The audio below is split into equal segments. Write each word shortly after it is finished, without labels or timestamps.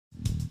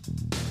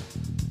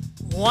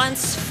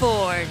Once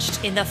forged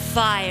in the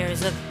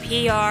fires of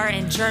PR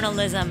and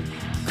journalism,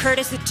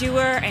 Curtis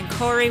Dewar and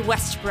Corey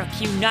Westbrook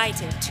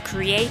united to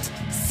create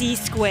C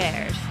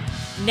Squared.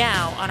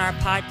 Now, on our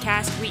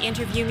podcast, we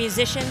interview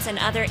musicians and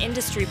other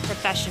industry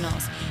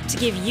professionals to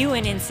give you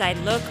an inside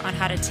look on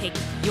how to take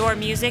your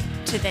music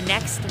to the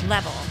next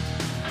level.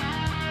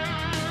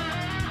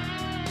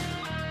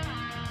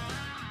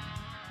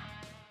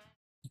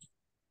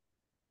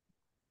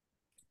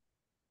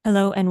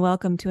 Hello and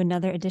welcome to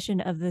another edition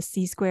of the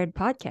C Squared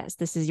podcast.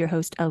 This is your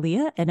host,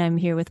 Aaliyah, and I'm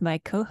here with my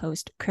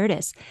co-host,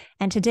 Curtis.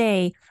 And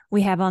today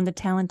we have on the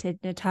talented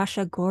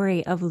Natasha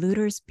Gorey of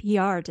Looters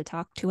PR to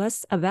talk to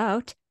us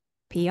about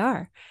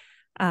PR.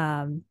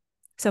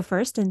 So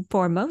first and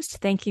foremost,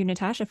 thank you,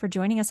 Natasha, for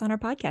joining us on our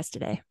podcast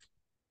today.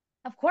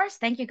 Of course.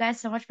 Thank you guys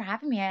so much for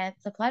having me.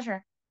 It's a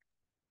pleasure.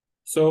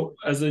 So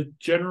as a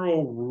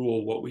general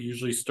rule, what we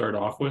usually start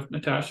off with,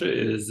 Natasha,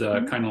 is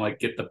kind of like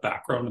get the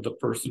background of the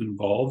person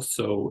involved.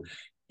 So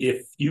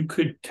if you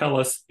could tell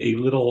us a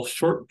little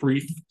short,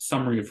 brief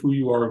summary of who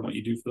you are and what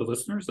you do for the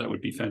listeners, that would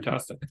be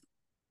fantastic.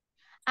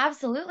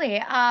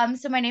 Absolutely.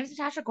 So my name is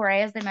Natasha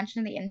Gorey, as they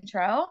mentioned in the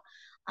intro.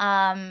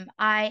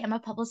 I am a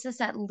publicist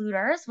at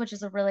Looters, which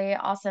is a really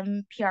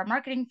awesome PR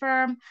marketing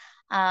firm.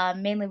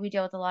 Mainly we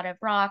deal with a lot of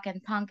rock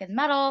and punk and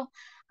metal,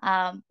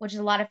 which is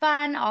a lot of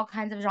fun, all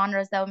kinds of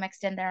genres though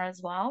mixed in there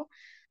as well.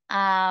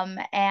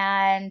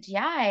 And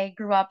yeah, I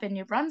grew up in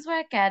New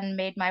Brunswick and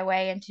made my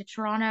way into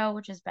Toronto,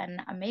 which has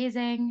been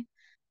amazing.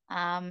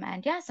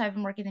 And yeah, so I've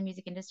been working in the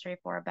music industry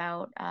for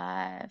about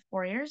 5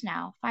 years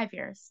now,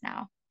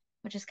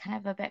 which is kind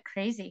of a bit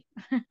crazy.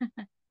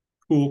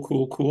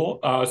 Cool.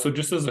 So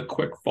just as a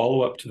quick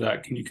follow-up to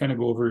that, can you kind of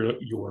go over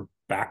your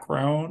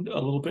background a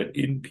little bit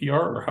in PR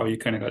or how you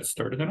kind of got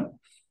started in it?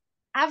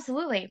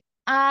 Absolutely.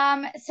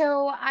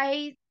 So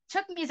I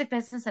took music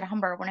business at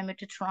Humber when I moved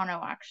to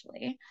Toronto,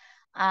 actually.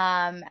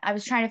 I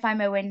was trying to find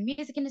my way in the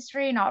music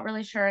industry, not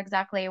really sure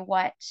exactly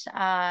what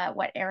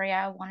area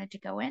I wanted to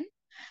go in.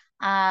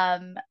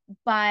 But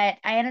I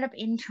ended up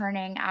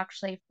interning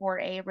actually for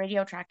a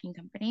radio tracking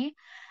company.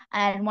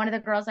 And one of the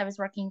girls I was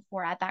working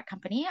for at that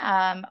company,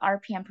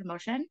 RPM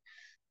Promotion,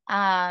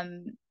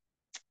 um,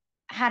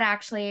 had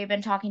actually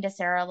been talking to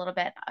Sarah a little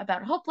bit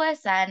about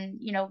Hopeless. And,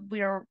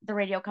 the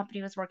radio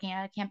company was working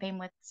a campaign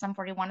with Sum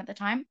 41 at the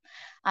time,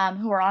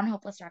 who were on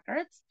Hopeless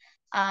Records.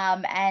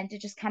 And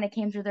it just kind of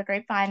came through the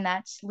grapevine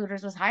that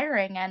Looters was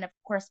hiring. And of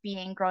course,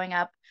 growing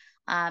up,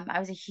 I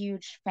was a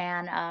huge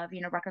fan of,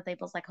 record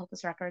labels like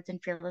Hopeless Records and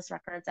Fearless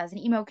Records as an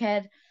emo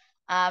kid.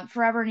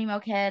 Forever an emo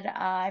kid.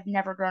 I've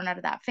never grown out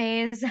of that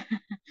phase.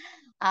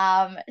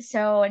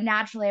 So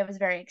naturally, I was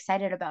very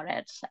excited about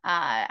it,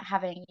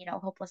 having,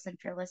 Hopeless and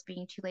Fearless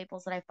being two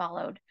labels that I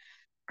followed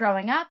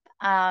growing up.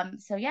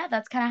 So yeah,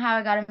 that's kind of how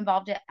I got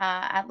involved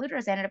at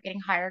Looters. I ended up getting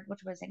hired,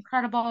 which was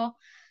incredible.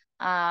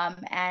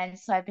 And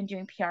so I've been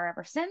doing PR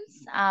ever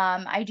since.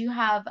 I do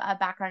have a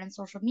background in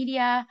social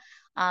media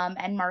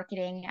and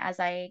marketing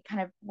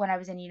when I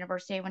was in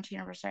university, I went to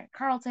University of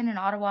Carleton in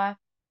Ottawa.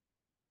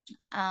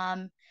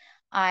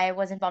 I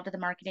was involved in the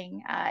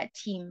marketing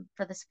team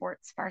for the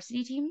sports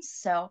varsity teams.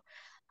 So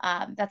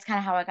that's kind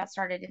of how I got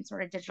started in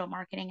sort of digital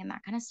marketing and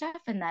that kind of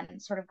stuff. And then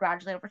sort of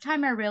gradually over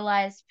time, I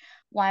realized,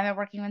 why am I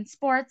working in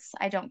sports?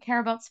 I don't care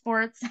about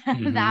sports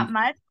that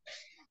much.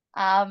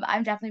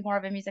 I'm definitely more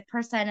of a music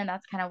person. And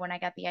that's kind of when I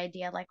got the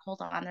idea, like,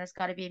 hold on, there's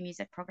got to be a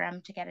music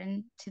program to get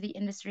into the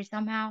industry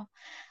somehow.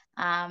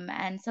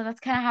 And so that's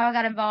kind of how I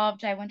got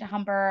involved. I went to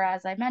Humber,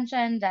 as I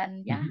mentioned,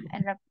 and yeah,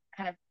 ended up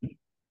kind of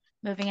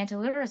moving into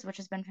Looters, which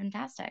has been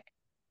fantastic.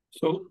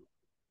 So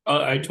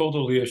I told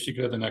Aaliyah she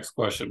could have the next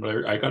question,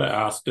 but I got to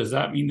ask, does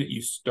that mean that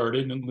you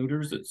started in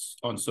Looters it's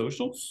on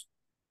socials?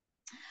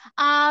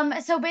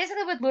 So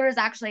basically with Looters,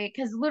 actually,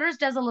 because Looters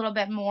does a little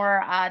bit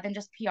more than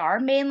just PR.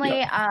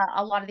 Mainly,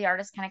 a lot of the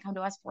artists kind of come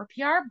to us for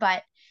PR,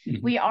 but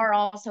we are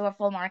also a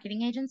full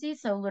marketing agency.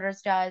 So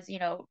Looters does,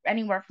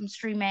 anywhere from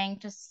streaming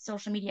to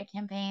social media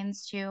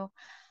campaigns to,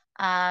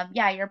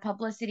 your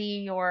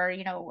publicity, your,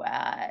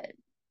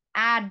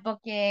 ad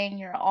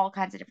booking, all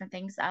kinds of different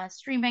things,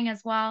 streaming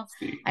as well.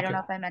 I don't know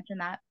if I mentioned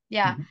that.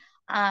 Yeah.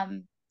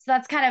 So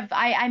that's kind of,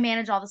 I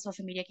manage all the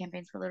social media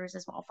campaigns for Looters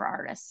as well for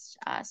artists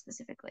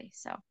specifically.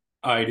 So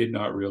I did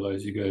not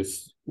realize you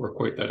guys were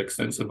quite that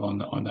extensive on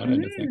that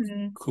end of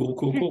things. Cool.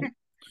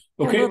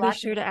 Okay. We'll be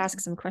sure to ask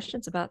some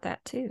questions about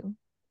that too.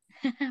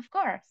 Of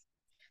course.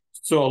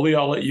 So Ali,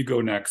 I'll let you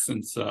go next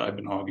since I've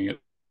been hogging it.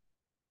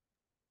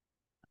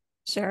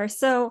 Sure.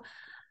 So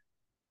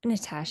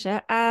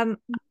Natasha,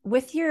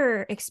 with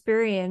your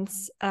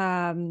experience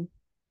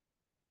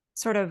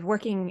sort of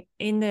working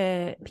in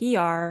the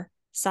PR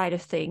side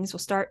of things, we'll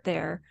start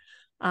there.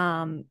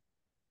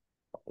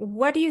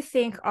 What do you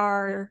think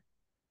are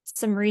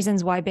some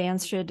reasons why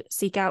bands should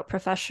seek out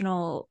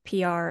professional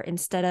PR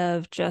instead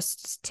of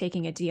just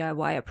taking a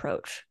DIY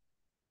approach?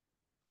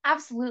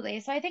 Absolutely.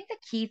 So I think the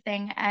key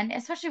thing, and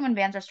especially when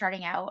bands are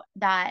starting out,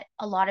 that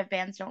a lot of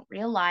bands don't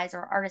realize,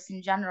 or artists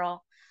in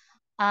general,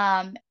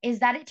 is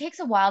that it takes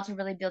a while to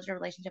really build your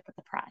relationship with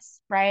the press,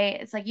 right?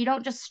 It's like you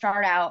don't just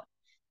start out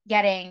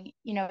getting,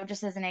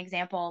 just as an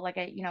example, like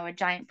a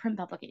giant print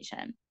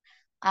publication.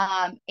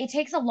 It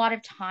takes a lot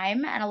of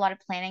time and a lot of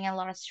planning and a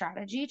lot of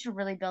strategy to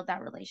really build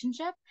that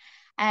relationship.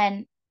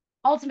 And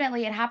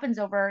ultimately it happens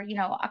over,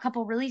 a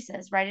couple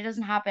releases, right? It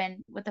doesn't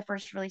happen with the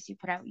first release you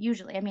put out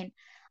usually. I mean,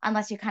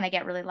 unless you kind of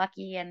get really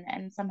lucky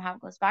and somehow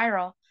it goes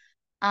viral.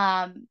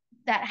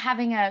 That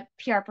having a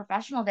PR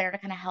professional there to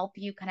kind of help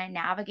you kind of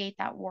navigate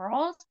that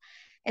world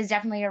is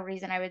definitely a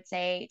reason I would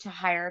say to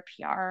hire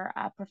a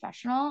PR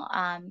professional,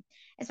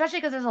 especially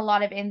because there's a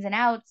lot of ins and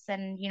outs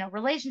and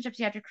relationships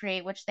you have to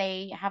create, which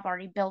they have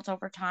already built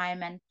over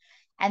time,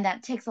 and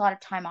that takes a lot of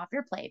time off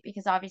your plate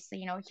because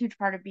obviously a huge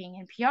part of being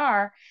in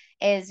PR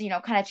is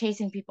kind of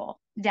chasing people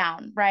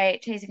down,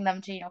 right? Chasing them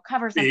to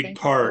cover something.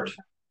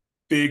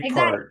 Big exactly.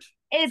 part.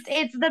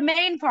 It's the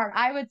main part,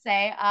 I would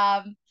say.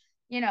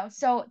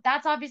 So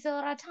that's obviously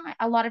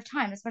a lot of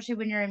time, especially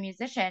when you're a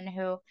musician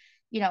who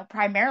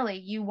primarily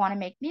you want to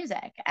make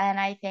music. And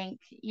I think,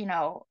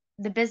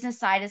 the business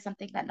side is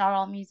something that not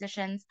all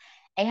musicians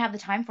have the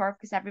time for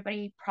because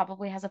everybody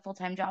probably has a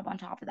full-time job on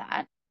top of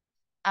that.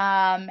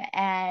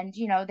 And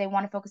they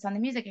want to focus on the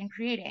music and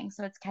creating.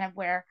 So it's kind of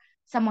where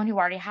someone who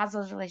already has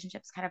those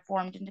relationships kind of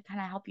formed and to kind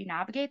of help you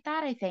navigate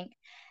that, I think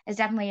is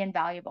definitely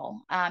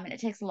invaluable. And it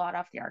takes a lot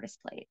off the artist's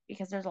plate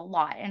because there's a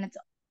lot and it's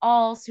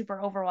all super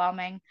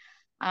overwhelming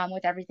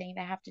with everything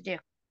they have to do.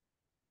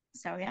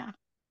 So yeah.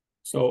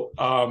 So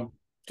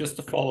just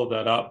to follow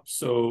that up,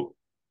 so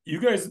you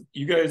guys,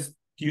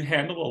 do you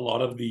handle a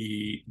lot of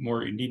the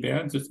more indie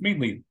bands? It's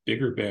mainly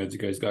bigger bands you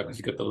guys got because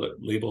you got the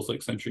labels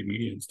like Century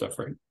Media and stuff,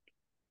 right?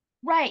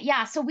 Right,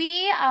 yeah. So we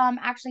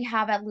actually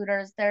have at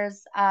Looters,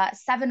 there's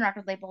 7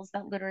 record labels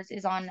that Looters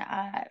is on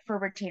for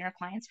retainer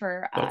clients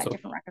for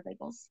different record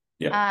labels.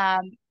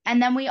 Yeah.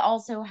 And then we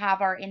also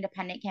have our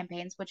independent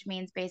campaigns, which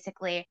means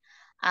basically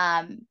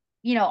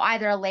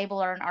either a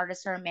label or an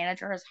artist or a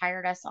manager has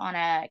hired us on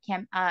a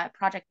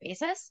project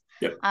basis.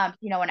 Yep.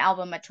 An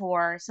album, a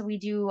tour. So we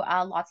do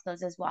lots of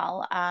those as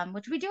well,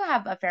 which we do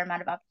have a fair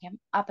amount of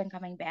up and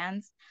coming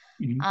bands.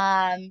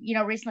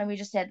 Mm-hmm. Recently we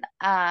just did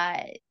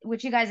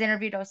which you guys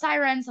interviewed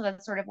Osiren, so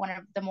that's sort of one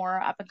of the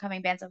more up and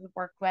coming bands that we've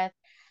worked with.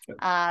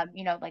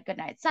 Like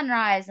Goodnight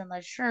Sunrise and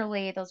Les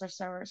Shirley, those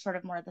are sort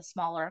of more of the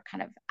smaller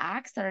kind of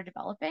acts that are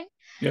developing.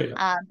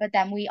 Yeah. But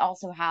then we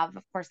also have,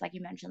 of course, like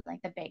you mentioned,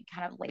 like the big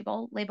kind of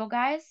label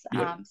guys.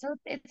 Yeah. So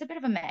it's a bit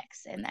of a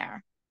mix in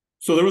there.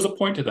 So there was a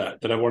point to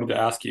that I wanted to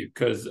ask you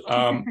because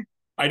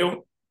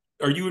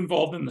are you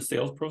involved in the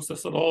sales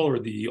process at all or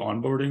the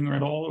onboarding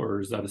at all,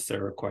 or is that a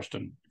Sarah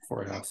question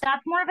before I ask?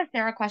 That's more of a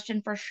Sarah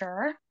question for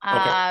sure.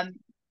 Okay.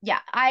 Yeah,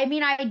 I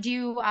mean, I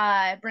do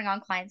bring on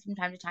clients from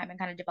time to time and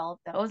kind of develop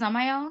those on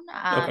my own.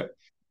 Okay.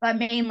 But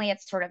mainly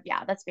it's sort of,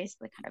 that's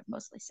basically kind of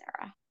mostly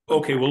Sarah.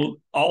 Okay, well,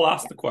 I'll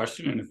ask the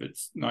question, and if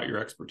it's not your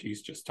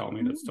expertise, just tell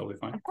me. That's totally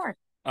fine. Of course.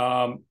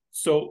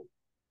 So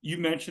you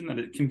mentioned that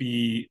it can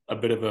be a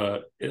bit of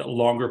a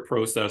longer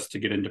process to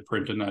get into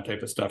print and that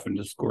type of stuff and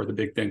to score the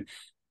big thing.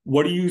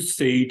 What do you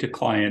say to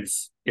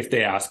clients if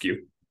they ask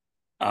you,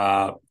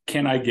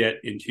 can I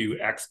get into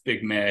X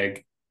big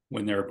mag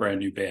when they're a brand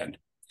new band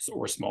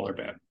or smaller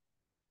band?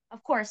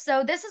 Of course.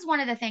 So this is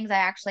one of the things I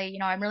actually,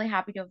 I'm really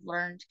happy to have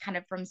learned kind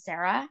of from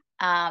Sarah.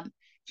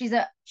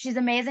 She's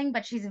amazing,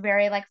 but she's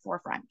very like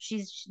forefront.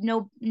 She's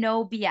no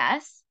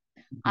BS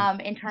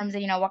in terms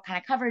of, what kind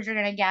of coverage you're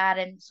going to get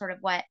and sort of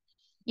what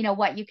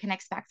you can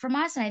expect from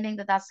us. And I think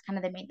that that's kind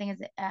of the main thing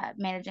is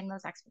managing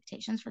those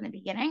expectations from the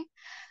beginning.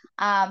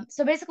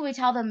 So basically we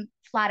tell them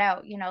flat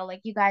out, like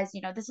you guys,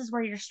 this is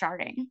where you're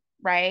starting,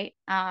 right?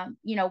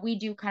 We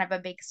do kind of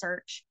a big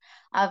search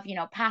of,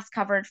 past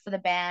coverage for the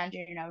band,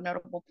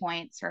 notable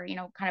points or,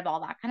 kind of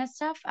all that kind of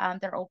stuff,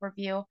 their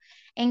overview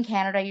in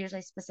Canada,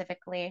 usually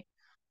specifically,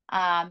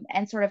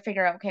 and sort of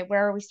figure out, okay,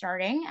 where are we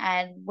starting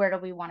and where do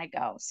we want to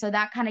go? So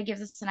that kind of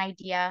gives us an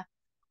idea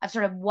of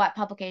sort of what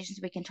publications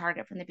we can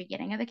target from the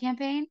beginning of the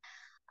campaign.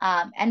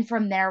 And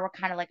from there, we're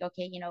kind of like,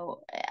 okay,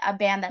 a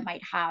band that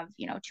might have,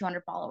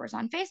 200 followers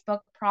on Facebook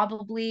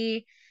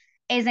probably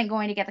isn't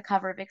going to get the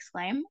cover of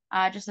Exclaim,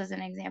 just as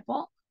an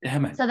example.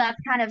 Damn it. So that's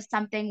kind of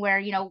something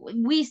where,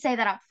 we say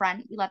that up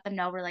front, we let them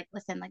know, we're like,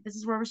 listen, like, this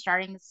is where we're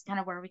starting. This is kind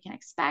of where we can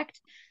expect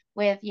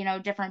with,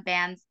 different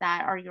bands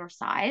that are your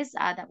size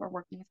that we're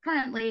working with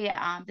currently.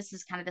 This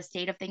is kind of the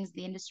state of things,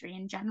 the industry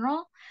in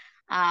general.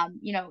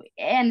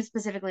 And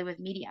specifically with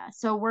media.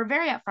 So we're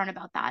very upfront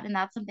about that. And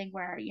that's something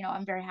where,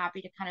 I'm very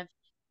happy to kind of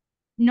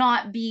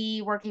not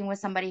be working with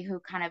somebody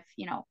who kind of,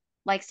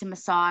 likes to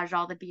massage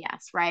all the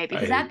BS, right?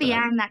 Because at the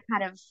end, that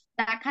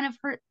kind of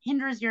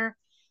hinders your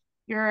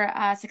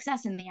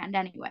success in the end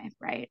anyway,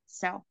 right?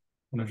 So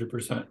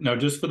 100%. Now,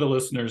 just for the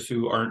listeners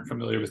who aren't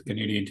familiar with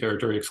Canadian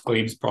territory,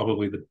 Exclaim's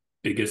probably the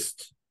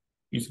biggest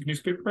music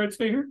newspaper, I'd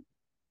say here.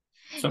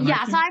 So I feel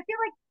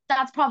like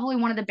that's probably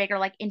one of the bigger,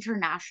 like,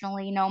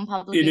 internationally known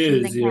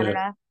publications in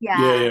Canada.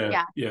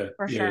 Yeah,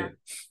 for sure.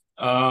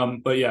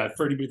 But yeah,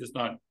 for anybody that's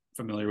not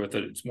familiar with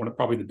it, it's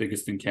probably the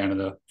biggest in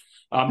Canada.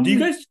 Do you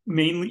guys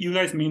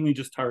mainly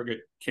just target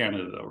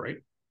Canada though, right?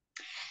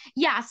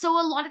 Yeah, so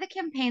a lot of the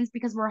campaigns,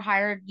 because we're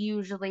hired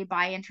usually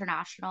by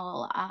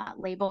international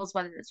labels,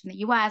 whether it's from the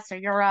US or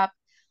Europe,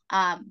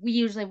 we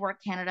usually work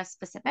Canada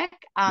specific.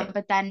 Yeah,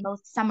 But then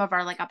some of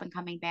our like up and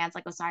coming bands,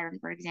 like Osiren,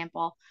 for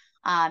example,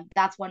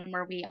 that's one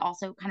where we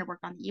also kind of work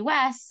on the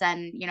US,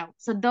 and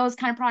so those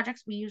kind of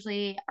projects we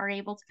usually are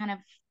able to kind of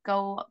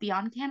go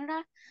beyond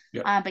Canada.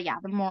 yeah, But yeah,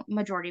 the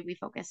majority we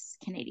focus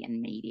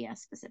Canadian media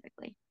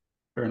specifically.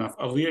 fair enough.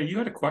 Aaliyah, you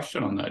had a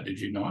question on that, did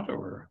you not,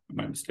 or am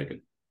I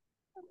mistaken?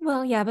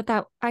 Well, yeah,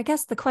 but I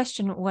guess the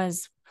question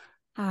was,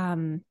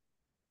 can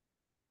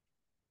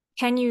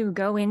you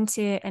go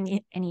into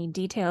any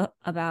detail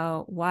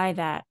about why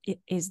that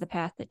is the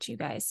path that you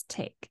guys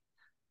take?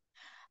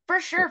 For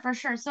sure, for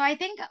sure. So I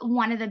think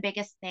one of the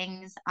biggest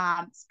things,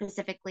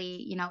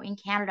 specifically, in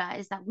Canada,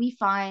 is that we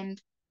find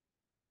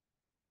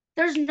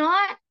there's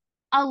not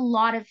a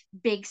lot of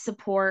big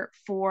support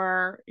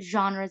for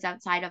genres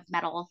outside of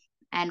metal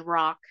and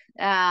rock,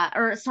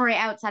 or sorry,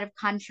 outside of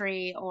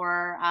country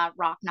or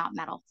rock, not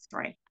metal.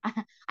 Sorry.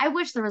 I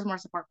wish there was more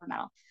support for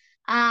metal.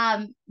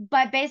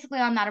 But basically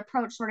on that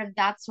approach,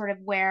 that's sort of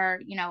where,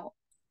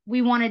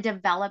 we want to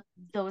develop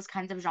those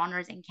kinds of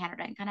genres in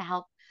Canada and kind of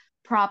help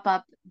prop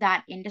up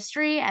that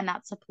industry and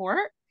that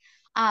support.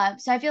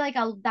 So I feel like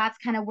that's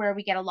kind of where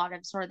we get a lot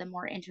of sort of the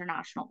more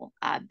international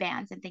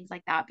bands and things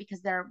like that,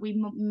 because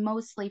we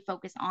mostly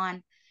focus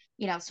on,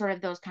 sort of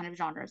those kind of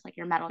genres like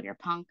your metal, your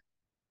punk.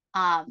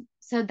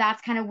 So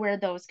that's kind of where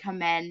those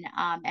come in,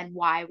 and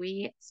why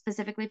we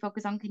specifically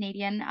focus on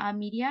Canadian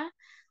media.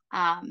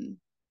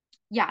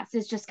 Yeah, so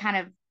it's just kind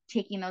of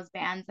taking those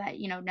bands that,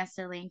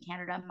 necessarily in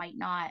Canada might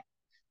not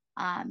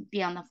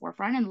be on the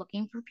forefront and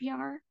looking for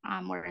PR,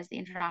 whereas the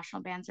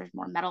international bands, there's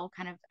more metal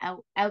kind of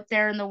out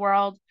there in the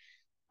world,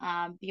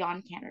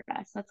 beyond Canada.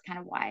 So that's kind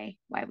of why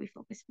we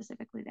focus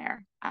specifically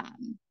there.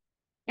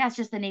 Yeah, it's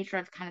just the nature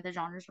of kind of the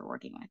genres we're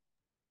working with.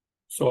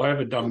 So I have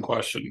a dumb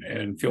question,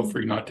 and feel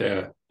free not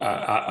to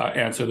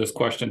answer this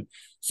question.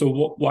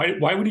 So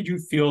why would you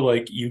feel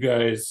like you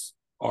guys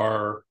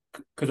are?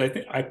 Because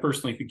I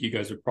personally think you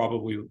guys are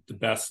probably the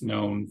best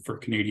known for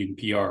Canadian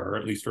PR, or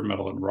at least for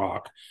metal and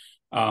rock.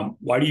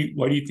 Why do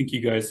you think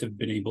you guys have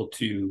been able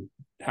to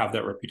have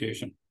that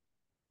reputation?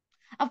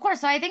 Of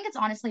course. So I think it's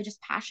honestly just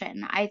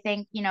passion. I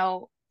think,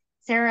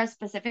 Sarah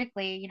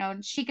specifically,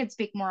 she could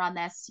speak more on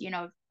this,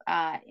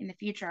 in the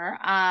future.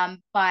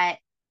 But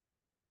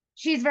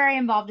she's very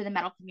involved in the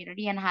metal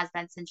community and has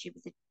been since she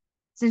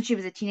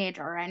was a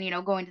teenager,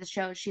 and going to the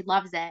shows, she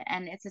loves it.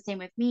 And it's the same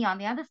with me on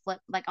the other flip,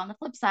 like on the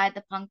flip side,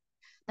 the punk,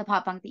 the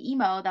pop punk, the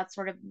emo, that's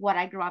sort of what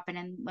I grew up in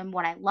and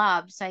what I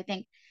love. So I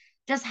think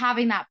just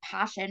having that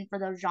passion for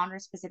those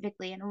genres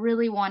specifically and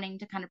really wanting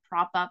to kind of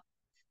prop up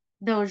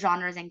those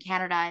genres in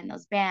Canada and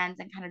those bands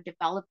and kind of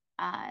develop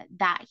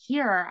that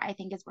here, I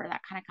think is where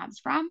that kind of comes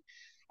from.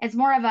 It's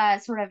more of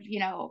a sort of, you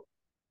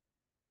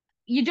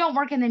don't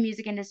work in the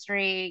music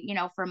industry,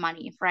 for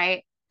money,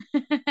 right?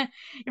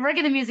 You work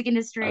in the music I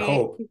industry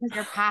hope. because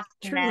you're passionate,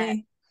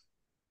 Truly.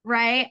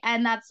 right?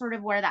 And that's sort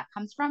of where that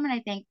comes from. And I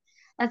think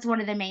that's one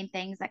of the main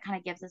things that kind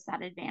of gives us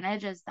that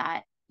advantage, is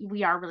that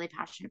we are really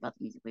passionate about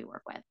the music we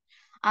work with.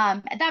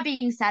 That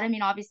being said, I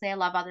mean, obviously I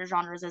love other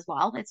genres as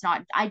well. It's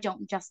not, I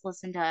don't just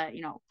listen to,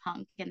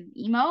 punk and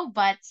emo,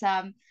 but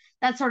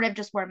that's sort of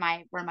just where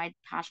my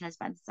passion has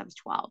been since I was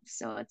 12.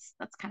 So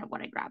that's kind of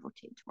what I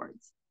gravitate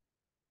towards.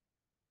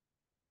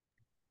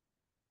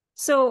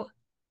 So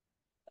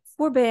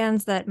for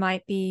bands that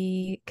might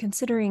be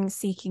considering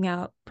seeking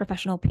out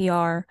professional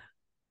PR,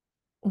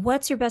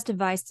 what's your best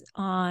advice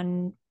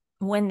on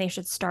when they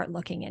should start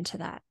looking into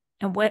that,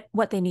 and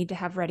what they need to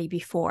have ready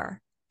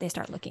before they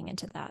start looking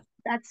into that?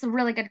 That's a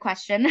really good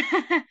question.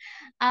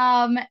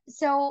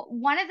 So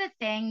one of the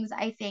things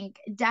I think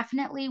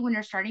definitely when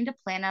you're starting to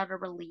plan out a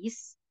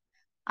release,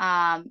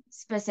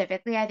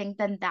 specifically, I think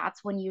then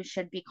that's when you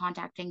should be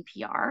contacting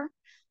PR.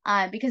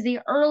 Because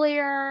the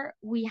earlier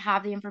we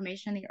have the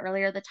information, the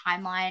earlier the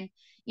timeline,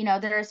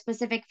 there are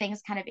specific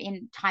things kind of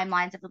in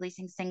timelines of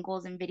releasing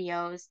singles and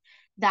videos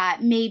that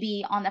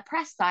maybe on the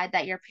press side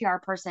that your PR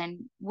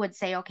person would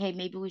say, okay,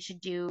 maybe we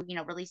should do,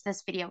 release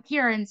this video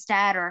here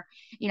instead, or,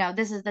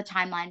 this is the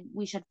timeline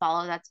we should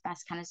follow that's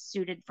best kind of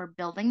suited for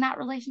building that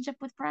relationship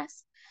with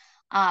press.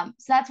 So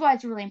that's why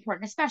it's really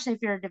important, especially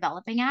if you're a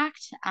developing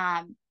act.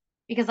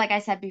 Because like I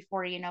said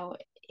before,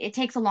 it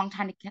takes a long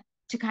time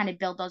to kind of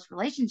build those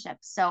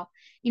relationships. So,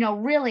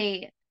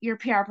 really your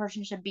PR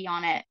person should be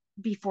on it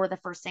before the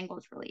first single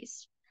is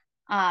released.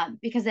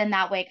 Because then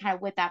that way, kind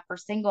of with that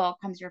first single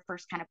comes your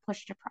first kind of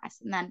push to press.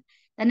 And then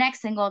the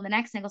next single, the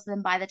next single. So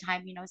then by the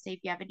time, say if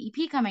you have an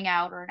EP coming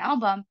out or an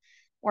album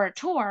or a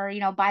tour,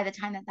 by the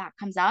time that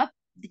comes up,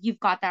 you've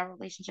got that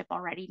relationship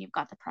already and you've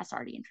got the press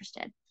already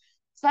interested.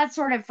 So that's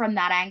sort of from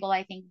that angle.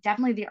 I think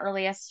definitely the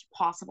earliest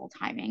possible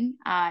timing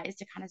is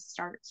to kind of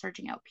start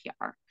searching out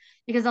PR,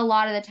 because a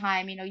lot of the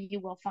time, you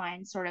will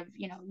find sort of,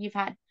 you've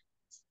had,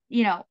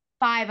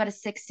 5 out of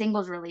 6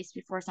 singles released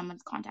before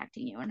someone's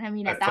contacting you. And I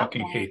mean, I at that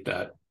fucking point, hate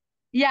that.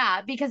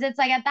 yeah, because it's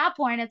like at that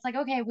point, it's like,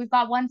 okay, we've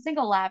got one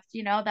single left,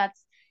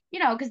 you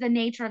know, because the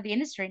nature of the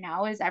industry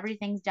now is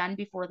everything's done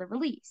before the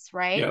release,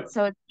 right? Yep.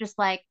 So it's just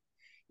like,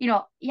 you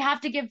know, you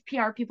have to give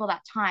PR people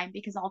that time,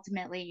 because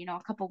ultimately, you know,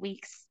 a couple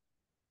weeks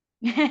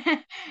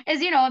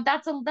is, you know,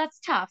 that's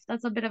tough.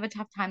 That's a bit of a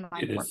tough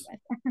timeline It to work is.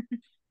 with.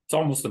 It's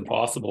almost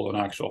impossible in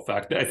actual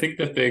fact. I think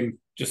the thing,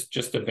 just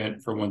to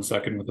vent for 1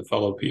 second with a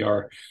fellow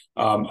PR,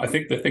 I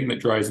think the thing that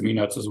drives me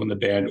nuts is when the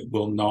band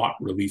will not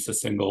release a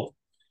single,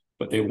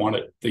 but they want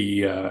it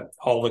the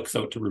holics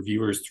out to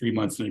reviewers 3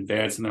 months in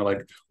advance, and they're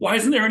like, "Why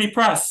isn't there any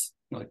press?"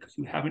 I'm like,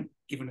 you haven't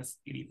given us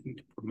anything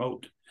to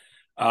promote.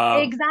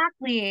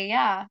 Exactly.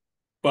 Yeah.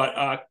 But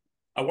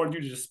I wanted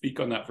you to just speak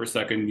on that for a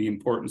second, the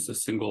importance of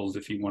singles,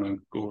 if you want to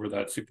go over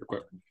that super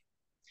quick.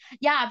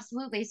 Yeah,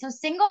 absolutely. So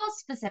singles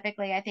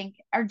specifically, I think,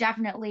 are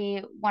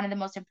definitely one of the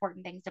most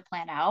important things to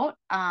plan out.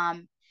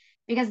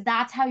 Because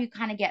that's how you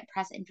kind of get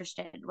press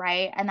interested,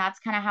 right? And that's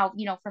kind of how,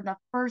 you know, from the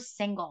first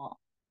single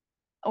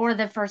or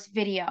the first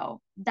video,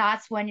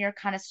 that's when you're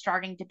kind of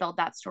starting to build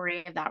that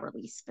story of that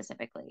release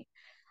specifically.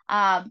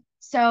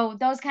 So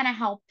those kind of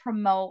help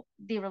promote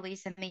the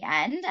release in the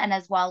end, and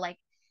as well, like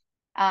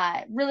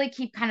really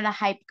keep kind of the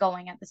hype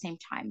going at the same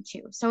time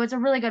too. So it's a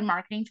really good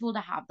marketing tool to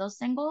have those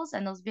singles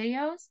and those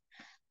videos.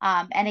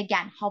 And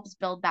again, helps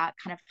build that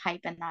kind of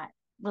hype and that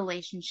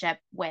relationship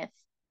with,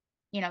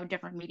 you know,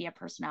 different media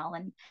personnel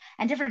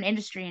and different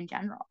industry in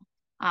general.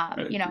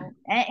 You know,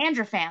 and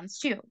your fans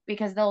too,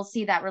 because they'll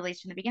see that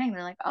release from the beginning.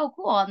 They're like, oh,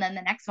 cool. And then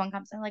the next one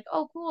comes, they're like,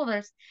 oh, cool.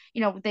 There's,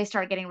 you know, they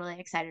start getting really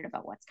excited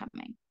about what's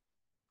coming.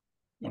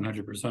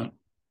 100%.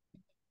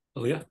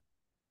 Aaliyah?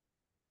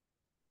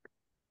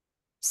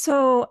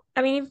 So,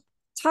 I mean, you've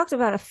talked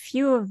about a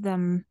few of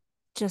them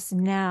just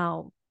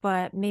now,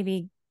 but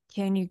maybe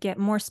can you get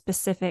more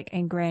specific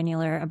and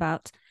granular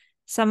about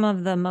some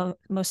of the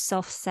most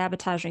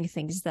self-sabotaging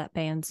things that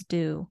bands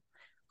do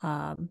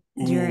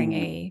during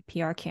a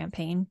PR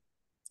campaign?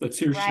 Let's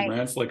hear Right. she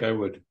rants like I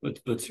would.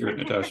 Let's hear it,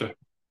 Natasha.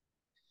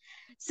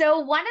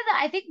 So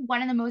I think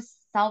one of the most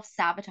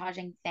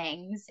self-sabotaging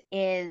things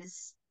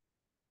is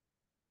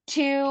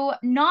to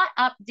not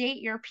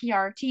update your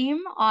PR team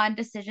on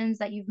decisions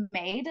that you've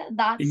made.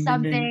 That's Ding, ding, ding.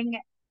 something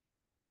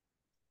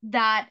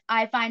that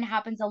I find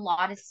happens a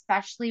lot,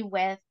 especially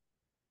with,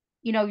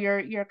 you know,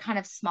 your kind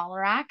of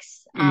smaller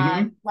acts.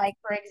 Like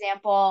for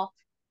example,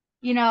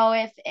 you know,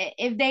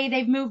 if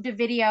they've moved a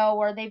video,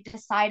 or they've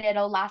decided,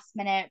 oh, last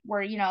minute,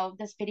 we're, you know,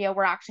 this video,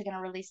 we're actually going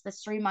to release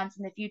this 3 months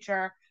in the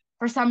future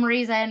for some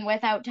reason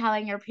without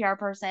telling your PR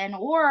person,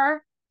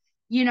 or,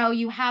 you know,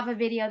 you have a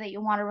video that you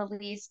want to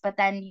release, but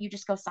then you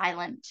just go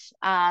silent.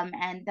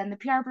 And then the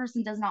PR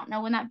person does not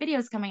know when that video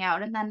is coming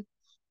out. And then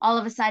all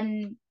of a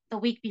sudden, the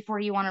week before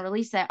you want to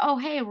release it, oh,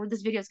 hey,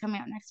 this video is coming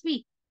out next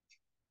week.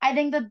 I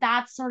think that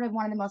that's sort of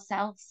one of the most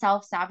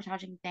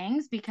self-sabotaging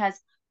things, because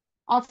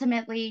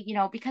ultimately, you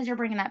know, because you're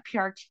bringing that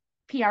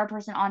PR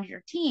person onto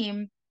your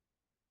team,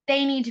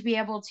 they need to be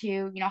able to,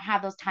 you know,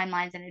 have those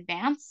timelines in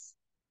advance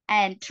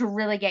and to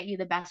really get you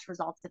the best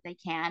results that they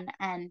can.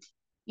 And,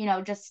 you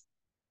know, just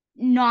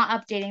not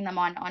updating them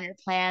on your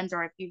plans,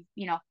 or if you've,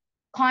 you know,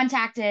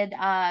 contacted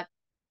a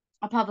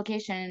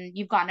publication,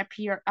 you've gotten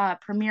a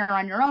premiere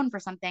on your own for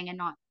something, and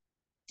not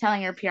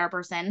telling your PR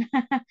person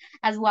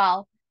as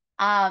well.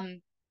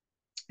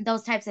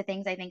 Those types of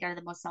things I think are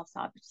the most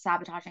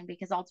self-sabotaging,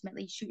 because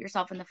ultimately you shoot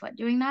yourself in the foot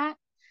doing that.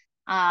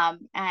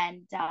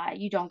 And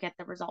you don't get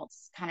the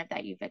results kind of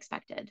that you've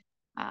expected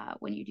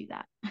when you do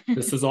that.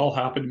 This has all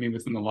happened to me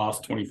within the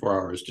last 24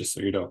 hours, just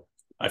so you know.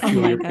 I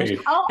feel your pain.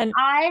 Oh, and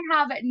I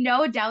have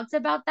no doubts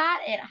about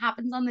that. It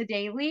happens on the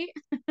daily.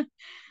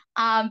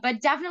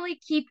 But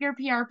definitely keep your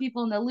PR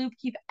people in the loop.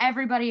 Keep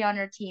everybody on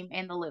your team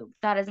in the loop.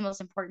 That is the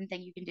most important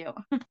thing you can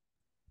do.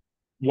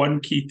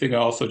 One key thing I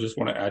also just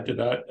want to add to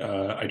that,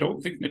 I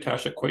don't think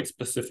Natasha quite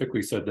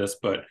specifically said this,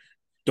 but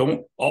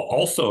don't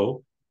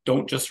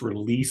just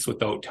release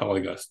without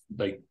telling us.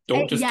 Like,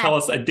 don't just tell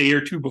us a day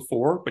or two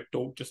before, but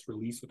don't just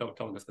release without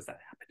telling us, because that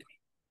happened to me.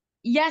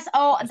 Yes.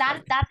 Oh,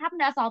 that's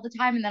happened to us all the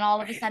time. And then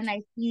all of a sudden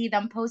I see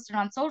them posted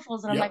on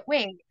socials, and I'm like,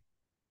 wait,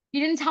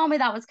 you didn't tell me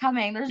that was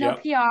coming. There's no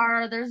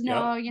PR. There's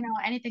no, you know,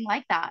 anything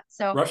like that.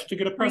 So rush to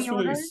get a press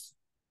release.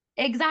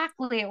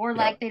 Exactly. Or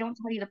like they don't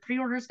tell you the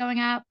pre-orders going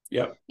up.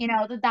 Yep. You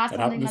know, that's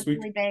something that's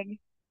really big.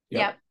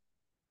 Yep.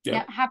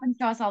 Happens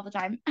to us all the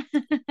time.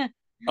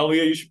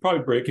 Aaliyah, you should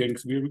probably break in,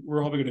 because we're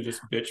probably going to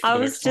just bitch for the next 20 minutes. I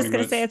was just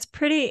going to say, it's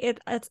pretty,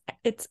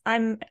 it's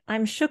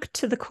I'm shook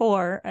to the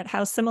core at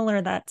how similar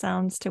that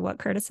sounds to what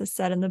Curtis has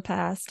said in the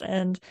past.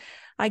 And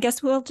I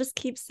guess we'll just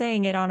keep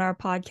saying it on our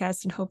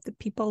podcast and hope that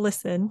people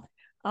listen.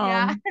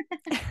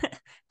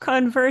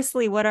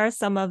 Conversely, what are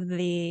some of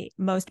the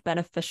most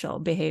beneficial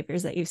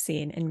behaviors that you've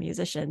seen in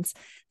musicians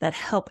that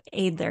help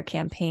aid their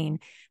campaign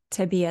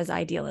to be as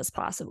ideal as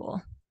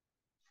possible?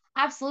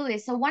 Absolutely.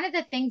 So one of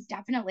the things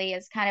definitely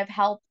is kind of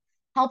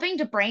helping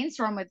to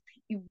brainstorm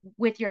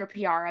with your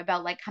PR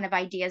about like kind of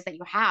ideas that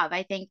you have.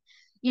 I think,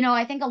 you know,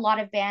 I think a lot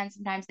of bands,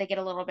 sometimes they get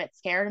a little bit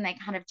scared and they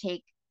kind of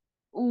take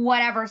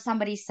whatever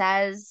somebody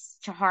says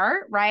to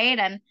heart, right?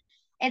 And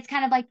it's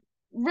kind of like,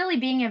 really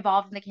being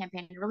involved in the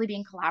campaign, really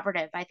being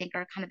collaborative, I think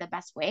are kind of the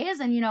best ways.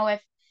 And,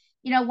 if,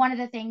 one of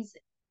the things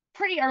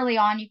pretty early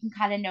on, you can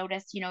kind of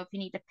notice, if you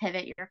need to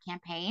pivot your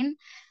campaign.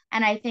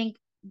 And I think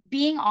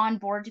being on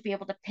board to be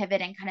able to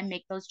pivot and kind of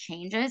make those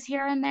changes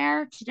here and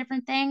there to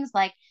different things,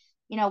 like,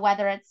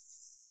 whether it's,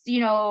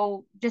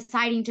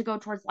 deciding to go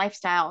towards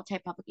lifestyle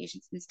type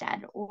publications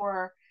instead,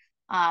 or,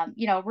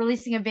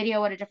 releasing a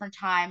video at a different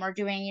time, or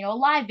doing, a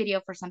live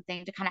video for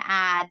something to kind of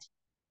add,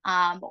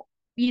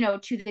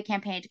 to the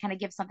campaign to kind of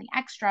give something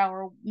extra,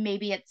 or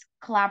maybe it's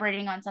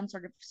collaborating on some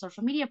sort of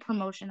social media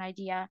promotion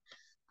idea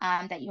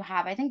that you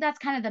have. I think that's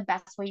kind of the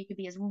best way you could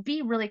be, is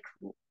be really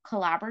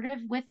collaborative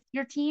with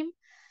your team,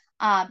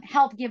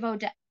 help give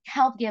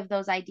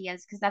those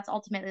ideas, because that's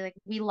ultimately, like,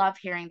 we love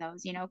hearing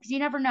those, because you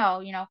never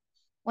know,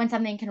 when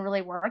something can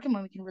really work and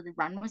when we can really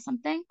run with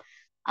something.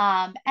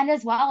 And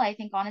as well, I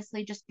think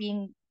honestly, just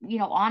being,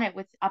 on it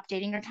with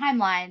updating your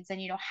timelines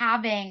and,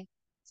 having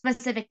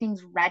specific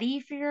things ready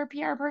for your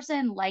PR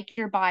person, like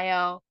your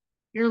bio,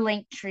 your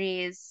link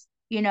trees,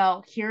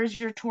 here's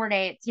your tour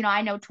dates.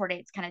 I know tour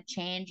dates kind of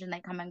change and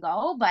they come and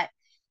go, but,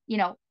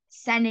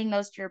 sending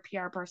those to your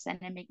PR person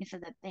and making sure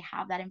that they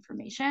have that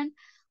information,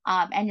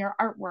 and your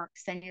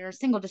artworks and your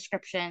single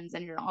descriptions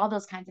and all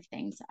those kinds of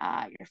things,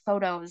 your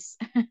photos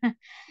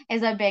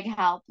is a big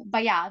help.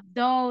 But yeah,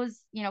 those,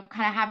 kind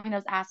of having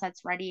those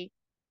assets ready,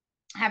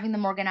 having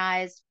them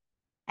organized,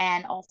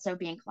 and also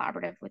being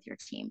collaborative with your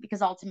team,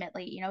 because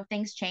ultimately,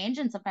 things change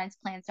and sometimes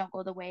plans don't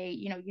go the way,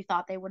 you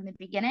thought they would in the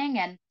beginning.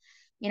 And,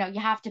 you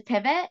have to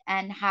pivot,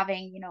 and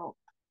having,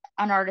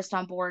 an artist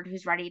on board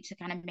who's ready to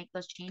kind of make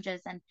those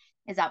changes and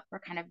is up for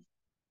kind of,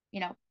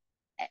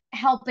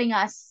 helping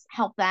us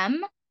help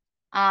them.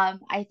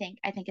 I think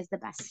is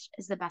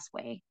the best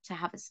way to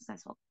have a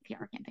successful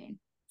PR campaign.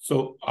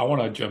 So I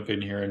want to jump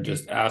in here and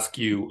just ask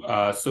you,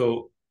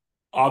 so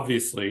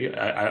obviously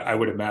I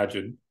would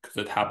imagine, because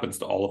it happens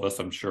to all of us,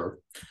 I'm sure.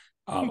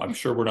 I'm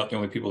sure we're not the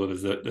only people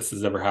that this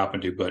has ever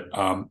happened to, but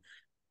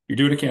you're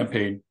doing a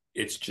campaign,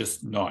 it's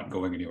just not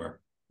going anywhere.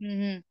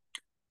 Mm-hmm.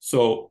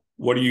 So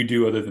what do you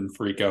do other than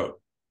freak out?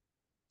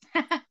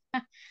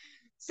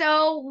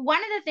 So one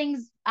of the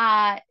things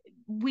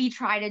we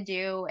try to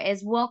do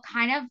is we'll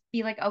kind of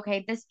be like,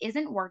 okay, this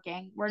isn't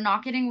working. We're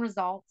not getting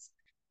results.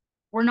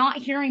 We're not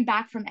hearing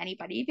back from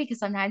anybody, because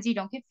sometimes you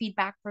don't get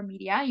feedback from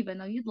media, even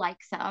though you'd like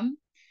some.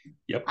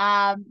 Yep.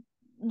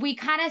 We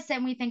kind of sit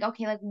and we think,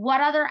 okay, like,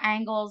 what other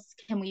angles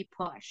can we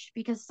push?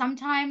 Because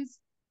sometimes,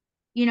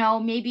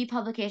 maybe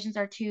publications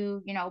are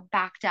too,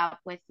 backed up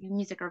with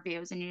music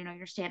reviews and,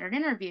 your standard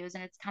interviews.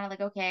 And it's kind of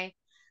like, okay,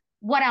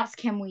 what else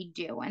can we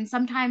do? And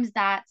sometimes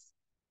that's,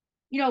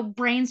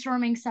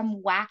 brainstorming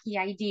some wacky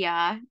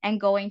idea and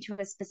going to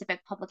a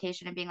specific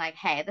publication and being like,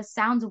 hey, this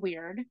sounds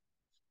weird,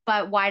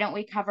 but why don't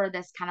we cover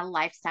this kind of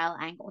lifestyle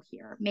angle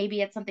here?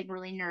 Maybe it's something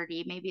really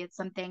nerdy. Maybe it's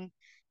something,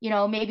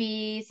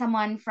 maybe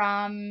someone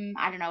from,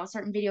 I don't know, a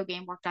certain video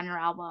game worked on your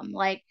album.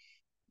 Like,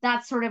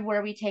 that's sort of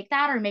where we take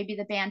that. Or maybe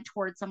the band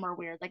toured somewhere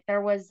weird. Like,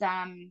 there was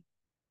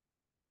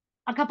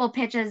a couple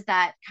pitches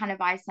that kind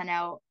of I sent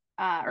out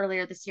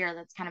earlier this year.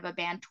 That's kind of a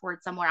band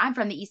toured somewhere. I'm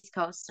from the East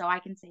Coast, so I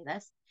can say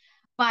this.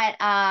 But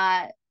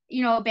a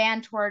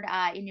band toured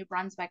in New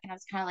Brunswick, and I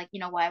was kind of like, you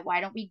know what,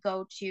 why don't we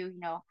go to,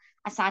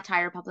 a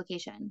satire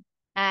publication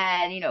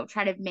and,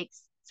 try to make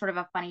sort of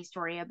a funny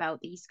story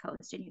about the East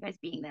Coast and you guys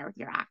being there with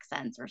your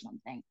accents or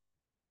something.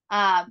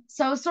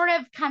 So sort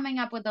of coming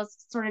up with those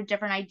sort of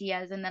different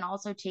ideas, and then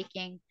also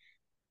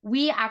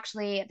we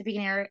actually at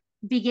the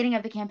beginning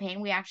of the campaign,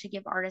 we actually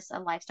give artists a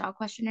lifestyle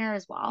questionnaire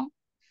as well.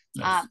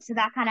 Nice. So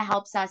that kind of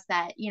helps us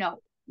that,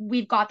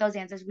 we've got those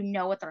answers. We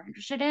know what they're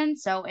interested in.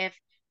 So if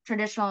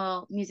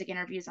traditional music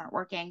interviews aren't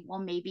working, well,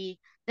 maybe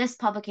this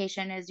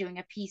publication is doing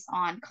a piece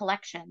on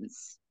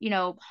collections,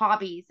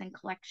 hobbies and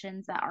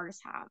collections that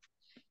artists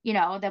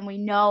have, then we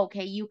know,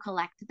 okay, you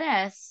collect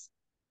this,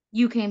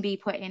 you can be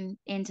put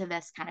into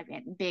this kind of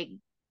big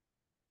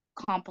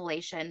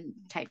compilation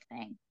type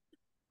thing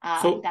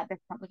that this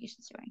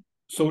publication's doing.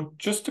 So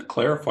just to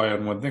clarify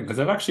on one thing, because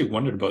I've actually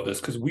wondered about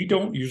this, because we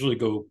don't usually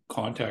go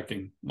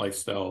contacting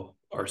lifestyle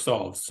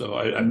ourselves. So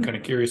I'm kind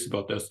of curious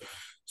about this.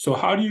 So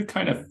how do you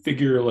kind of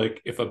figure,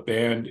 like, if a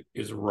band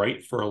is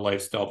right for a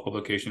lifestyle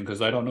publication?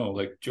 Because I don't know,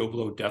 like Joe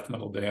Blow death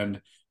metal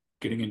band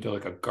getting into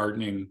like a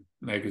gardening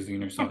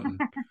magazine or something.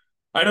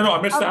 I don't know.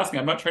 I'm just asking.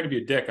 I'm not trying to be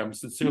a dick. I'm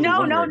sincerely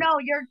wondering. No.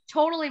 You're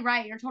totally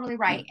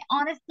right.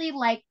 Honestly,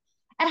 like,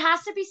 it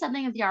has to be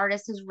something that the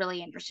artist is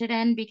really interested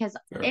in, because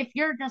if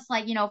you're just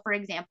like, for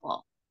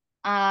example,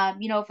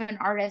 if an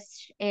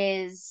artist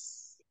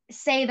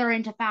say they're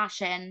into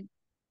fashion,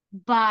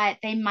 but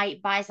they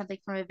might buy something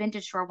from a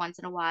vintage store once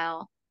in a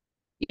while,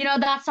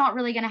 that's not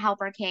really going to help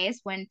our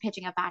case when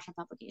pitching a fashion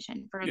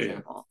publication, for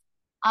example.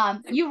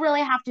 You really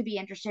have to be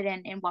interested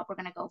in what we're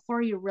going to go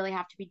for. You really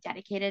have to be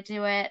dedicated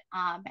to it,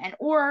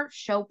 or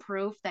show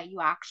proof that you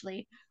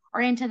actually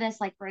are into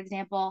this. Like, for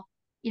example,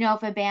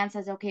 if a band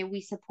says, okay, we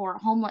support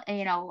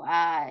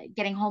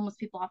getting homeless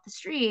people off the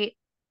street,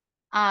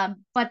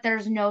 but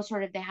there's no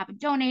sort of, they haven't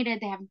donated,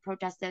 they haven't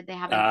protested, they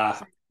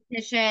haven't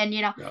competition,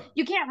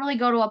 you can't really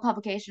go to a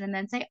publication and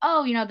then say,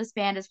 oh, this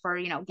band is for,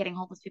 getting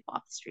homeless people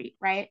off the street,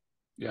 right?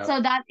 Yeah.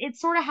 So that it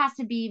sort of has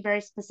to be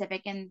very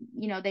specific, and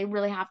they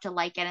really have to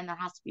like it, and there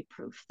has to be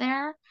proof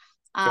there.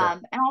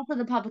 And also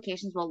the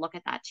publications will look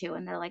at that too,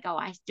 and they're like, oh,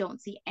 I don't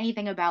see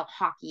anything about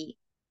hockey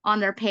on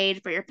their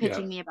page, but you're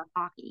pitching me about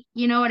hockey.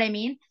 You know what I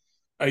mean?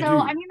 I do.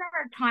 I mean,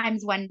 there are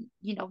times when,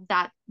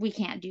 that we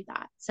can't do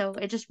that. So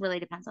it just really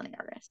depends on the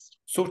artist.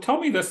 So tell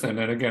me this then,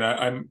 and again,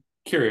 I'm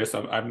curious.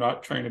 I'm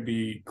not trying to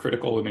be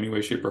critical in any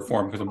way, shape, or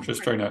form, because I'm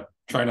just trying to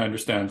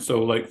understand.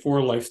 So like for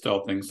a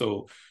lifestyle thing,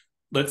 so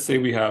let's say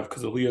we have,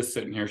 because Aaliyah's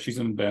sitting here, she's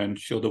in the band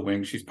Shield of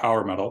Wings, she's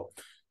power metal.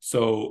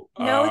 So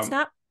no, it's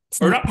not.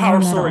 Or not power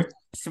metal. Sorry,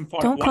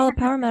 symphonic. Don't call it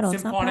power metal.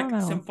 It's not power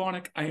metal.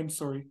 Symphonic. I am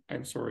sorry.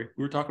 We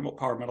were talking about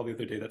power metal the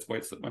other day. That's why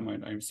it slipped my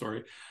mind. I am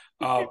sorry.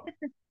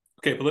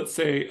 Okay, but let's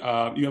say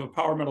you have a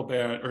power metal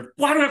band, or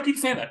why do I keep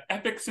saying that?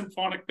 Epic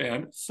symphonic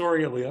band.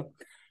 Sorry, Aaliyah.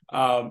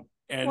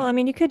 And well, I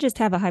mean, you could just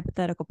have a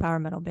hypothetical power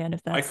metal band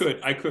if that's.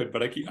 I could,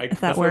 but if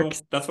that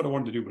works. That's what I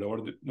wanted to do, but I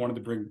wanted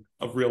to bring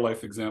a real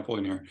life example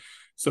in here.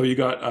 So you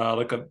got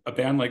like a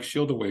band like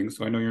Shield of Wings,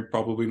 so I know you're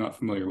probably not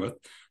familiar with,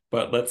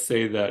 but let's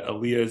say that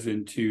Aaliyah is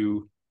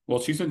into, well,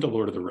 she's into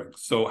Lord of the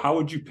Rings. So how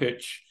would you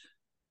pitch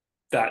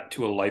that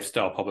to a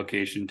lifestyle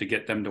publication to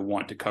get them to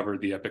want to cover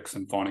the Epic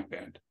Symphonic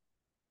Band?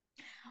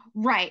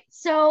 Right.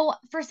 So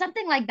for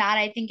something like that,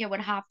 I think it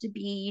would have to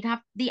be,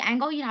 the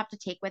angle you'd have to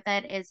take with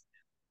it is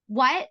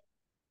what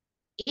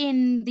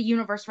in the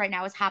universe right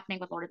now is happening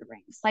with Lord of the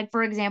Rings. Like,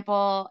 for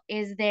example,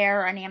 is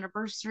there an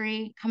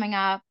anniversary coming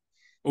up?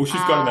 Oh,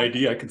 she's got an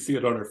idea. I can see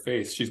it on her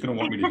face. She's going to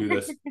want me to do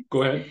this.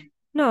 Go ahead.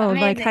 No,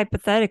 amazing. Like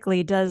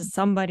hypothetically, does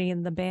somebody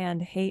in the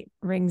band hate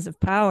Rings of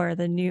Power,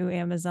 the new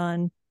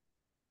Amazon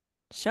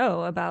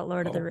show about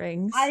Lord of the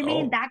Rings? I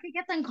mean, that could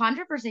get some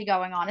controversy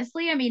going,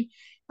 honestly. I mean,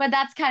 but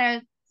that's kind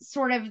of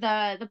sort of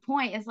the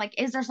point is like,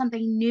 is there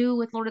something new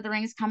with Lord of the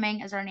Rings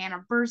coming? Is there an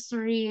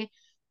anniversary?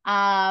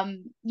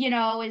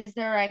 Is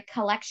there a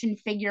collection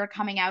figure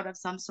coming out of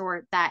some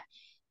sort that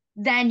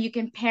then you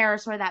can pair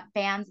sort of that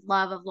band's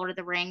love of Lord of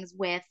the Rings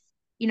with,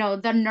 the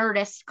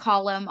Nerdist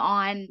column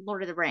on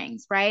Lord of the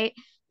Rings, right?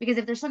 Because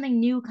if there's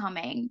something new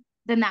coming,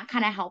 then that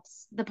kind of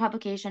helps. The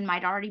publication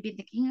might already be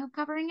thinking of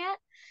covering it.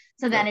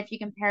 So then if you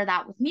compare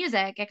that with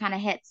music, it kind of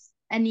hits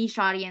a niche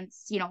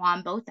audience,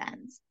 on both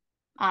ends.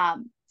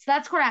 So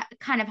that's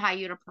kind of how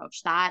you'd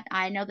approach that.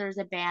 I know there's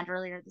a band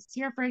earlier this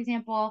year, for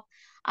example,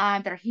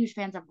 that are huge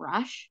fans of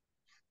Rush.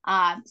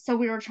 So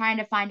we were trying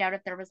to find out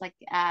if there was like,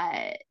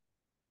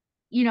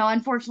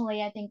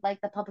 unfortunately, I think like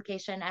the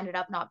publication ended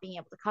up not being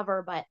able to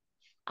cover, but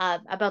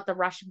about the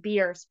Rush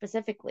beer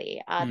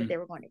specifically that they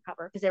were going to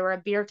cover, because they were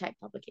a beer type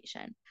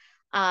publication.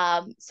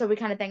 So we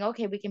kind of think,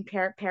 okay, we can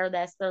pair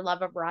this, their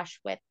love of Rush,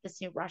 with this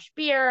new Rush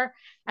beer.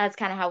 That's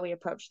kind of how we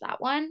approached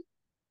that one.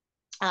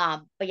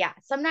 But yeah,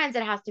 sometimes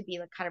it has to be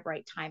like kind of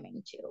right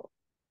timing too.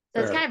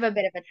 So it's kind of a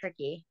bit of a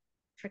tricky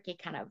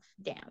kind of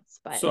dance.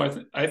 But so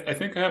I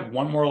think I have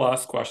one more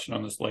last question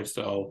on this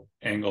lifestyle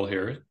angle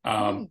here.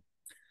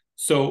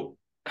 So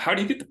how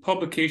do you get the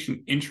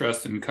publication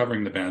interested in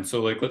covering the band?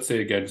 So like, let's say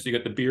again, so you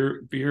got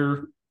the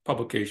beer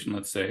publication,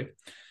 let's say,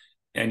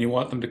 and you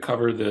want them to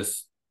cover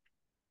this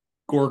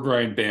gore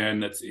grind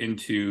band that's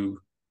into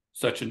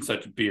such and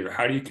such beer.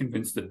 How do you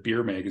convince the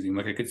beer magazine?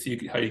 Like I could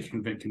see how you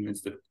can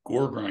convince the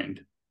gore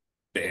grind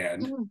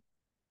band.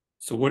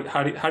 So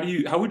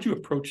how would you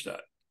approach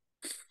that?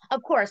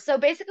 Of course. So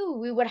basically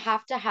we would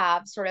have to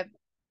have sort of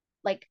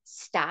like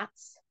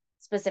stats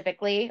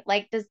specifically,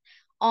 like this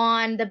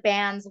on the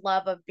band's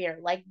love of beer.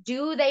 Like,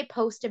 do they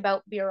post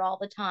about beer all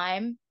the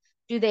time?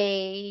 Do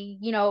they,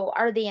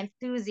 are they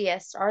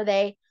enthusiasts? Are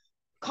they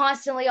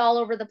constantly all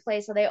over the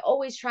place? Are they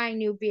always trying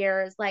new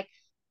beers? Like,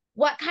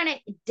 what kind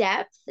of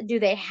depth do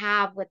they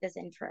have with this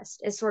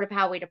interest is sort of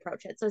how we'd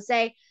approach it. So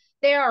say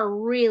they are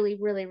really,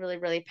 really, really,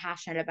 really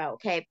passionate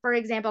about, for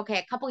example,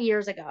 a couple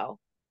years ago,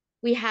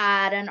 we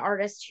had an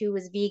artist who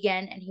was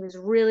vegan and he was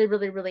really,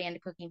 really, really into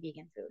cooking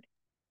vegan food.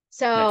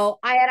 So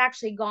I had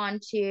actually gone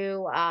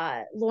to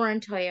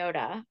Lauren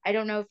Toyota. I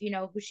don't know if you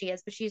know who she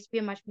is, but she used to be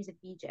a Much Music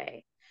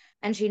VJ.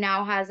 And she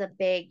now has a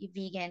big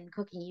vegan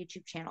cooking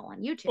YouTube channel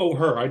on YouTube. Oh,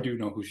 her. I do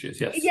know who she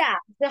is. Yes. Yeah.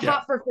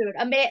 Hot for food.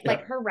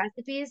 Like her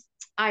recipes,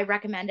 I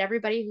recommend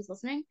everybody who's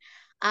listening.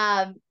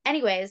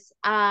 Anyways,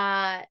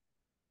 I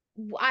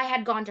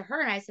had gone to her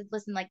and I said,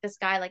 listen, like this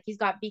guy, like he's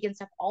got vegan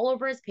stuff all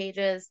over his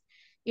pages.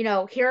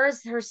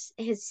 Here's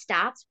his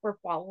stats we're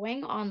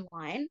following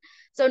online.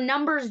 So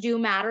numbers do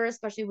matter,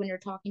 especially when you're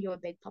talking to a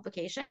big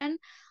publication.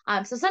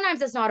 So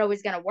sometimes it's not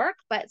always going to work,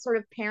 but sort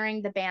of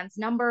pairing the band's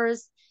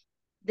numbers,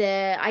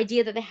 the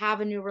idea that they have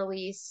a new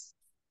release,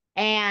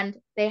 and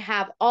they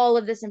have all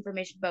of this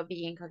information about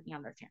vegan cooking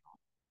on their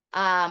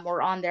channel,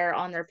 or on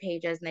their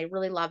pages, and they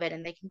really love it,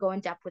 and they can go in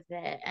depth with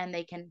it, and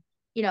they can,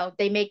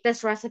 they make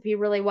this recipe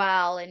really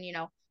well, and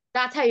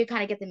that's how you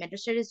kind of get them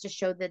interested, is to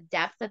show the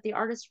depth that the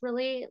artist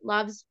really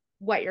loves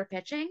what you're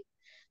pitching.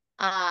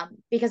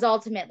 Because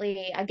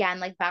ultimately, again,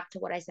 like back to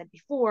what I said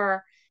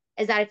before,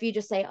 is that if you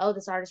just say, oh,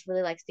 this artist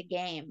really likes the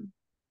game,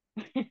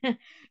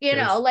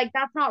 Yes. Like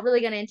that's not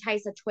really going to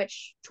entice a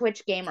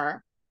Twitch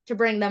gamer to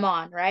bring them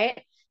on,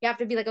 right? You have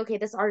to be like, okay,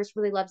 this artist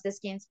really loves this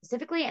game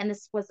specifically, and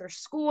this was their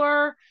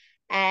score,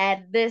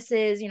 and this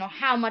is,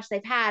 how much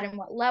they've had and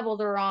what level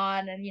they're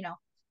on, and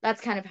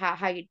that's kind of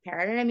how you'd pair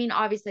it. And I mean,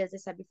 obviously, as I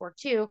said before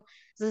too,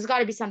 so there's got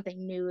to be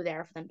something new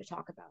there for them to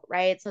talk about,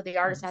 right? So the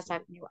artist has to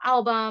have a new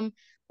album,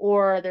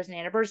 or there's an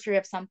anniversary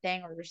of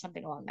something, or there's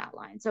something along that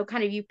line. So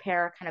kind of you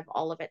pair kind of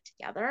all of it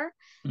together,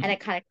 and it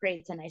kind of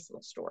creates a nice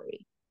little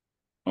story.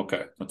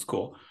 Okay, that's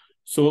cool.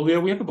 So, Leah,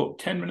 we have about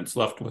 10 minutes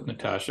left with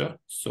Natasha.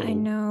 So I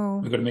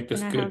know. we got to make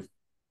this good.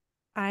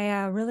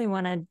 I really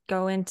want to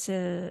go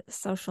into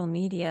social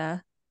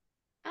media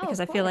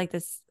because I feel like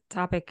this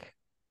topic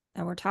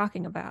that we're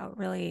talking about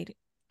really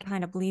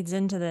kind of leads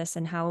into this,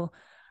 and how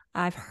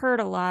I've heard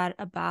a lot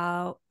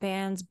about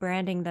bands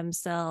branding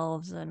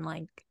themselves and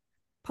like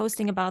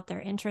posting about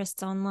their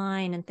interests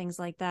online and things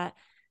like that.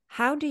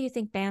 How do you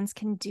think bands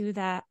can do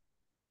that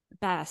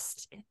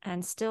best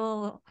and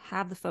still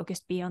have the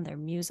focus be on their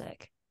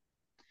music?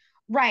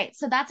 Right.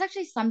 So that's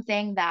actually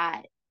something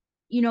that,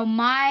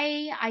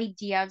 my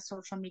idea of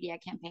social media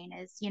campaign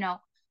is,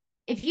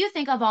 if you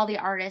think of all the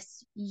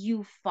artists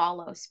you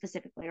follow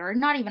specifically, or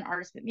not even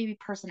artists, but maybe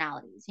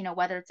personalities,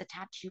 whether it's a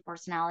tattoo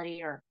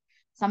personality or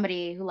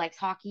somebody who likes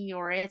hockey,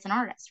 or it's an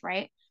artist,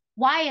 right?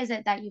 Why is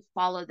it that you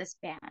follow this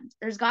band?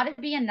 There's got to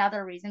be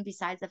another reason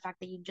besides the fact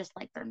that you just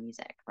like their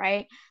music,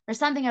 right? There's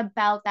something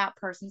about that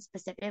person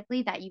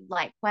specifically that you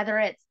like, whether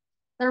it's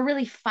they're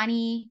really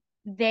funny,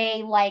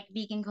 they like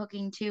vegan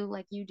cooking too,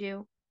 like you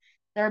do.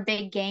 They're a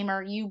big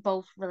gamer. You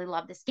both really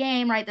love this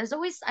game, right? There's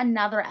always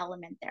another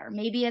element there.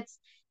 Maybe it's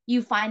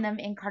you find them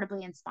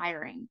incredibly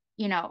inspiring,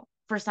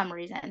 for some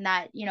reason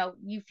that,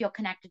 you feel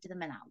connected to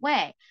them in that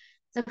way.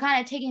 So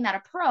kind of taking that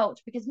approach,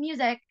 because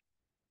music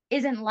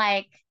isn't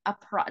like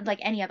like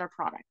any other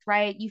product,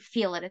 right? You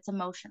feel it, it's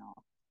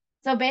emotional.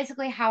 So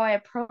basically how I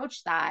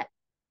approach that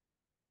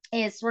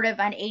is sort of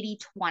an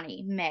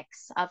 80-20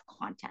 mix of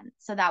content.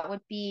 So that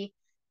would be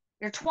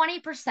your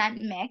 20%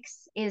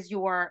 mix is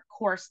your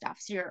core stuff.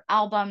 So your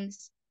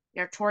albums,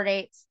 your tour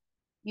dates,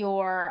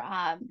 your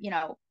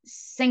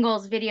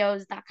singles,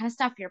 videos, that kind of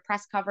stuff, your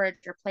press coverage,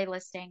 your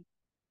playlisting.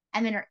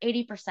 And then your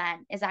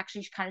 80% is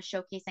actually kind of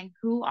showcasing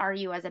who are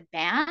you as a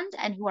band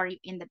and who are you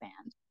in the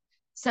band.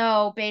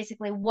 So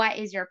basically, what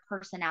is your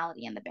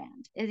personality in the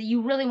band?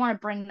 You really want to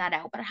bring that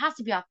out, but it has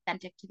to be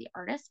authentic to the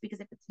artist,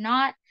 because if it's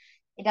not,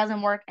 it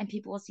doesn't work and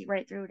people will see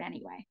right through it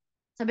anyway.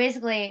 So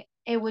basically,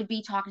 it would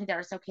be talking to the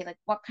artist, okay, like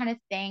what kind of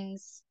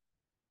things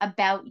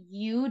about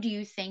you do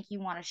you think you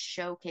want to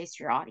showcase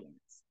to your audience?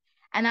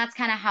 And that's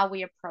kind of how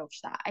we approach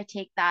that. I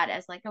take that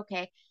as like,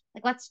 okay,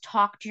 like let's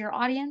talk to your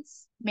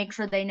audience, make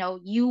sure they know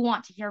you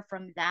want to hear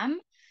from them.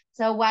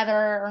 So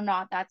whether or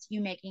not that's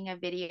you making a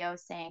video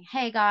saying,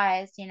 hey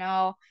guys,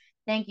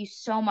 thank you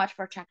so much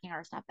for checking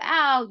our stuff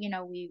out.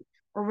 We're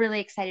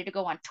really excited to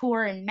go on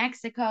tour in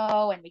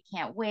Mexico and we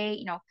can't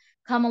wait,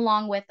 come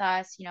along with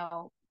us,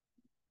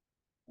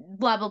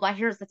 blah blah blah,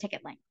 here's the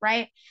ticket link,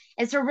 right?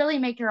 Is to really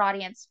make your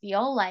audience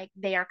feel like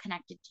they are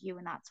connected to you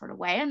in that sort of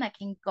way, and that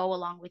can go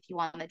along with you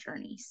on the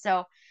journey.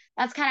 So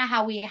that's kind of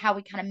how we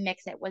kind of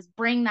mix it, was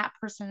bring that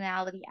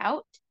personality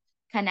out,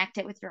 connect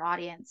it with your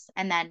audience,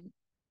 and then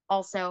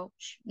also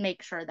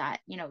make sure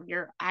that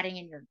you're adding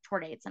in your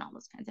tour dates and all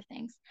those kinds of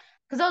things,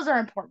 because those are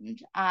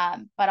important.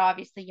 But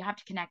obviously you have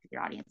to connect with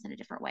your audience in a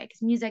different way,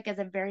 because music is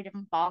a very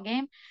different ball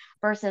game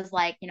versus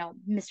like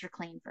Mr.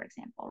 Clean, for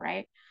example,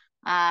 right?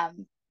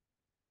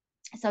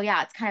 So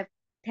yeah, it's kind of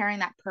pairing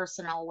that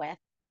personal with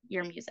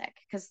your music,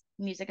 because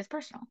music is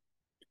personal.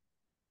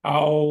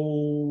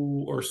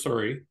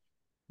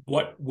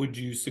 What would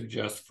you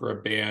suggest for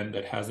a band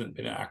that hasn't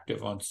been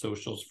active on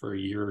socials for a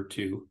year or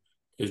two,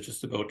 is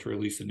just about to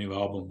release a new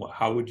album?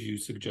 How would you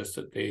suggest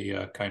that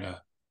they kind of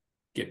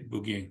get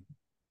boogieing?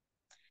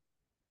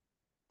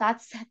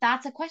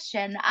 That's a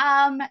question.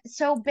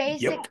 So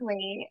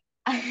basically,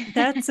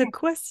 That's a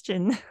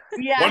question.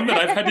 Yeah. One that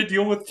I've had to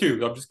deal with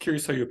too. I'm just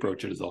curious how you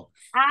approach it is all.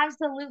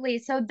 Absolutely.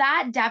 So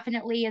that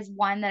definitely is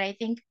one that I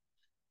think,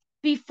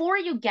 before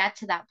you get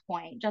to that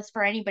point, just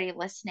for anybody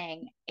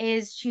listening,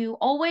 is to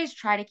always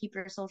try to keep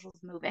your socials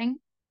moving.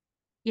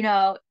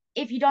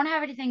 If you don't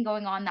have anything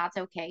going on, that's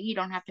okay. You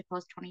don't have to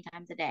post 20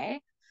 times a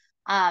day.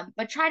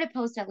 But try to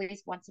post at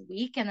least once a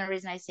week. And the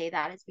reason I say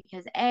that is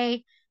because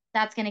A,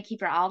 that's going to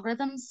keep your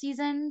algorithms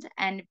seasoned,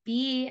 and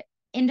B,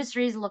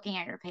 industry is looking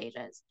at your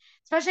pages,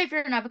 especially if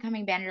you're an up and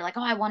coming band. You're like,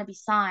 oh, I want to be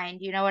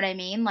signed. You know what I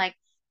mean? Like,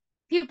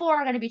 people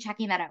are going to be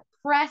checking that out.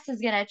 Press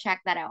is going to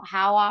check that out.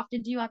 How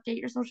often do you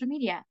update your social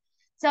media?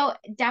 So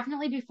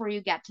definitely before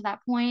you get to that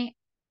point,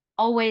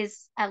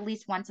 always at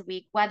least once a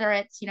week, whether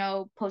it's,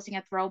 posting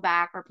a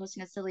throwback or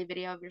posting a silly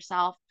video of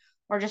yourself,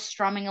 or just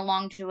strumming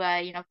along to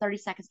a, 30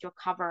 seconds to a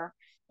cover,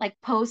 like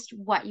post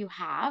what you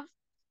have.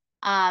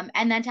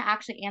 And then to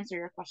actually answer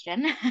your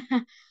question,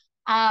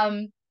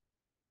 um,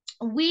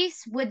 we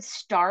would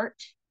start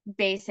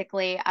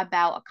basically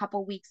about a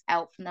couple weeks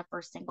out from the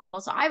first single.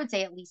 So I would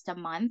say at least a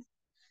month.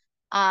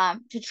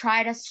 to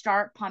try to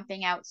start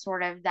pumping out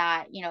sort of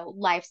that, you know,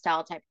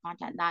 lifestyle type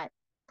content, that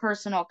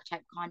personal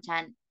type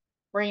content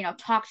where, you know,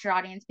 talk to your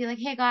audience, be like,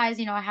 hey guys,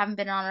 you know, I haven't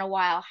been on in a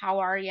while. How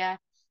are you?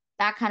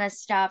 That kind of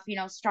stuff, you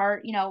know,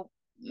 start, you know,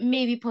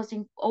 maybe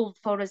posting old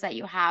photos that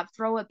you have,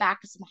 throw it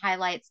back to some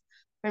highlights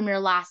from your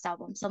last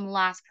album, some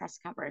last press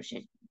coverage.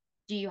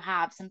 Do you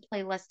have some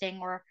playlisting,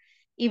 or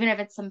even if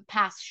it's some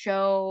past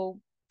show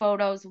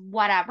photos,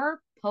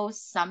 whatever,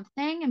 post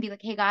something and be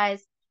like, hey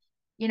guys,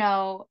 you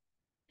know,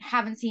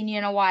 haven't seen you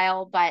in a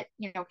while, but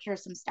you know,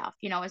 here's some stuff,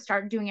 you know, and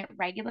start doing it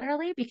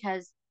regularly,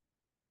 because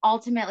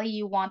ultimately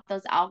you want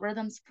those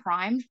algorithms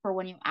primed for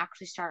when you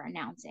actually start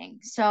announcing.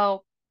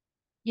 So,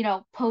 you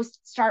know,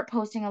 start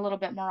posting a little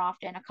bit more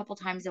often, a couple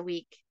times a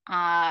week,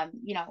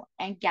 you know,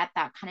 and get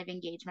that kind of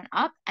engagement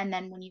up. And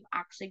then when you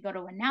actually go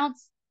to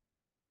announce,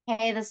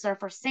 hey, this is our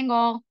first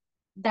single,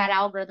 that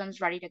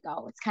algorithm's ready to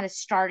go. It's kind of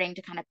starting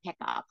to kind of pick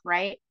up,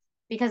 right?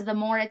 Because the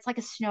more, it's like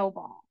a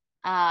snowball.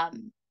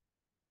 You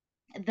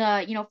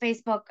know,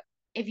 Facebook,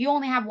 if you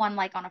only have one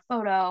like on a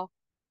photo,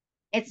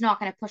 it's not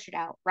going to push it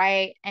out,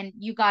 right? And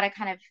you got to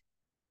kind of,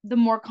 the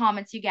more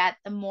comments you get,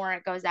 the more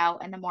it goes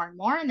out, and the more and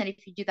more. And then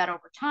if you do that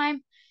over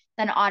time,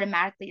 then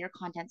automatically your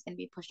content's going to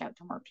be pushed out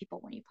to more people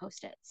when you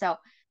post it. So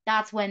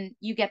that's when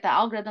you get the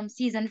algorithm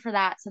seasoned for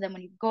that. So then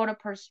when you go to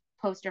post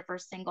your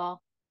first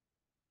single,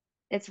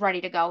 it's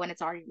ready to go, and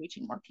it's already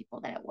reaching more people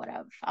than it would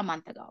have a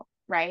month ago,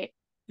 right?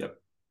 Yep.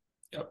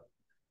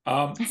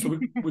 So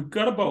we've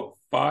got about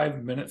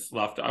 5 minutes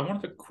left. I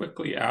wanted to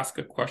quickly ask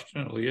a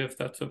question, Aaliyah, if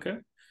that's okay.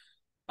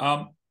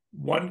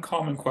 One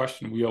common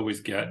question we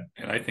always get,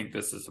 and I think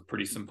this is a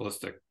pretty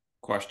simplistic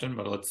question,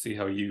 but let's see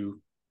how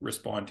you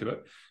respond to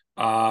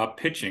it.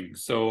 Pitching.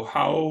 So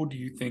how do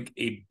you think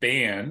a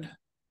band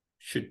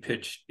should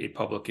pitch a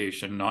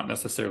publication, not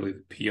necessarily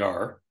the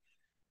PR,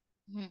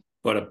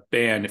 but a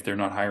band if they're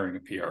not hiring a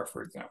PR,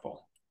 for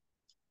example?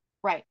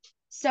 Right.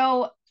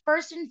 So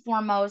first and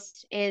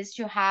foremost is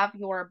to have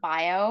your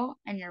bio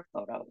and your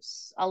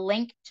photos, a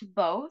link to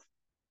both.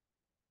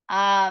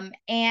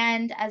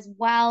 And as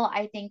well,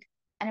 I think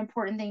an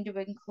important thing to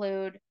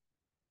include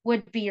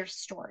would be your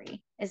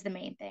story is the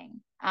main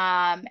thing.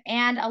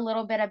 And a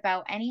little bit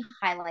about any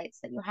highlights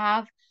that you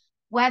have,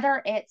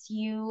 whether it's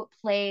you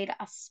played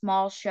a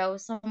small show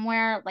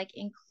somewhere, like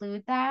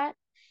include that,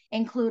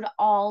 include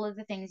all of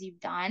the things you've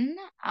done.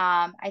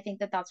 I think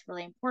that that's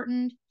really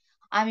important.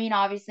 I mean,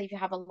 obviously, if you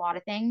have a lot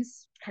of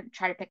things,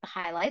 try to pick the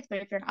highlights. But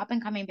if you're an up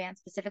and coming band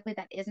specifically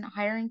that isn't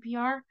hiring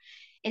PR,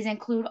 is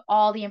include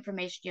all the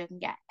information you can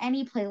get,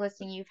 any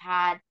playlisting you've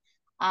had,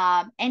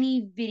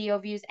 any video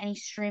views, any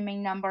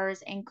streaming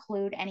numbers,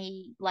 include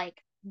any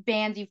like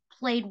bands you've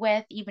played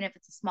with, even if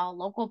it's a small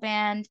local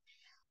band,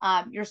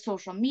 your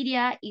social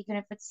media, even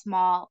if it's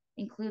small,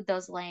 include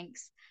those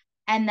links.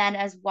 And then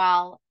as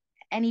well,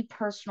 any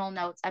personal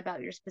notes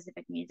about your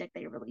specific music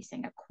that you're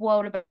releasing, a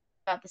quote about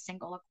the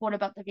single, a quote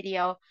about the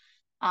video,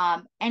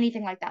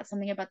 anything like that,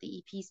 something about the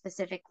EP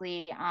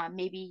specifically,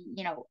 maybe,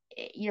 you know,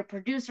 your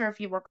producer, if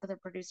you work with a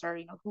producer,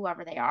 you know,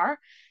 whoever they are,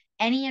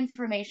 any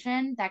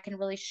information that can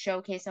really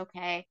showcase,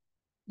 okay,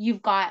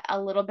 you've got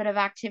a little bit of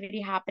activity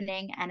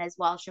happening, and as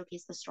well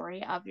showcase the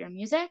story of your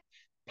music.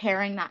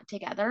 Pairing that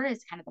together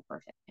is kind of the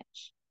perfect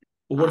pitch.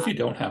 Well, what if you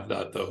don't have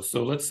that though?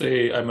 So let's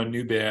say I'm a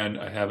new band.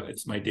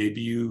 It's my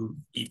debut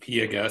EP,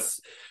 I guess.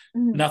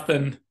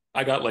 Nothing.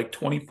 I got like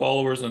 20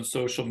 followers on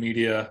social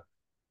media.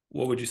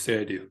 What would you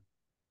say I do?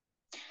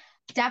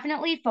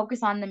 Definitely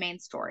focus on the main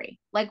story.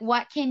 Like,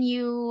 what can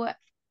you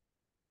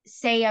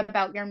say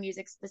about your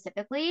music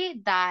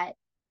specifically that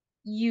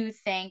you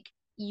think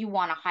you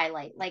want to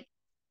highlight? Like,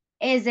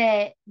 is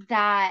it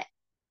that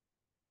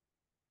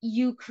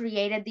you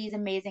created these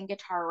amazing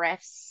guitar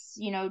riffs,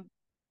 you know,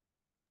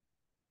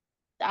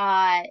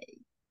 that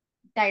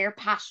you're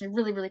passionate,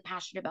 really, really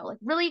passionate about? Like,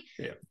 really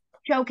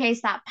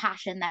showcase that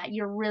passion, that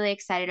you're really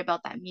excited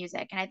about that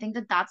music. And I think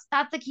that that's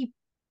the key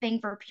thing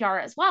for PR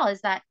as well,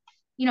 is that,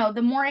 you know,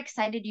 the more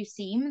excited you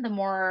seem, the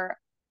more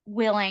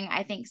willing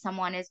I think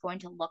someone is going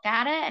to look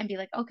at it and be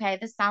like, okay,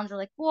 this sounds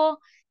really cool.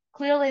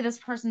 Clearly this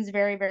person's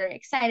very, very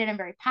excited and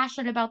very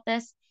passionate about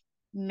this.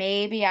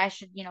 Maybe I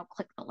should, you know,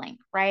 click the link,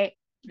 right?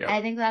 And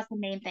I think that's the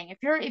main thing.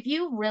 If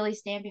you really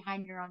stand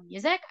behind your own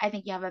music, I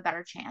think you have a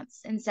better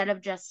chance, instead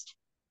of just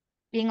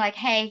being like,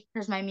 hey,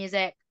 here's my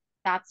music,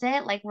 that's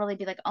it. Like, really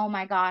be like, oh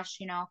my gosh,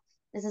 you know,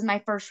 this is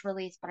my first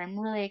release, but I'm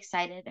really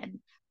excited, and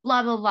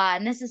blah, blah, blah.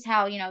 And this is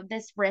how, you know,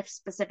 this riff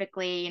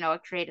specifically, you know,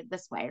 it created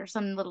this way, or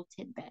some little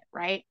tidbit,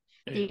 right?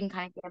 So you can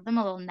kind of give them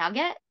a little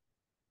nugget.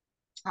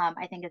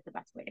 I think is the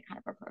best way to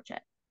kind of approach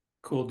it.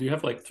 Cool. Do you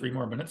have like 3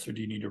 more minutes, or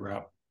do you need to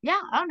wrap? Yeah.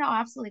 Oh, no,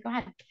 absolutely. Go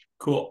ahead.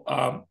 Cool.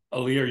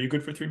 Aaliyah, are you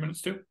good for 3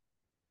 minutes too?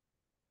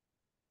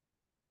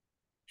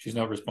 She's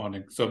not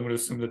responding, so I'm going to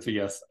assume that's a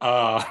yes.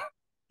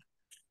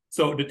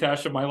 So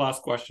Natasha, my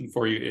last question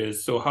for you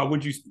is, so how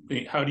do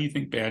you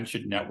think bands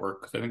should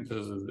network? Because I think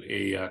this is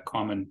a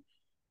common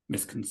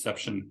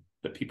misconception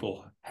that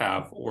people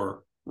have,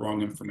 or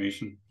wrong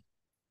information.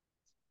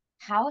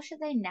 How should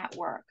they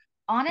network?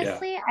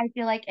 honestly, I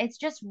feel like it's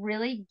just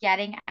really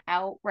getting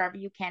out wherever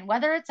you can,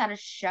 whether it's at a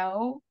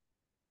show,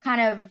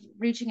 kind of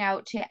reaching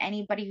out to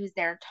anybody who's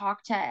there,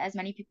 talk to as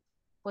many people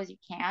as you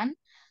can.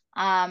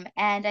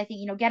 And I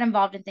think, get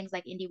involved in things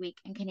like Indie Week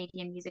and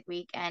Canadian Music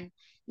Week. And,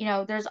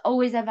 there's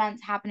always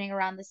events happening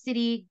around the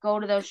city.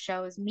 Go to those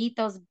shows, meet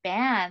those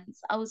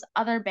bands, those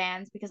other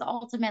bands, because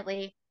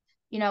ultimately,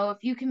 if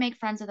you can make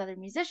friends with other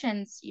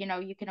musicians,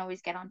 you can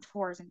always get on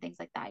tours and things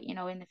like that,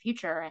 in the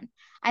future. And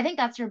I think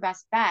that's your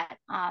best bet,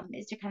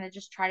 is to kind of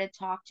just try to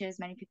talk to as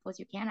many people as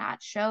you can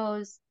at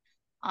shows.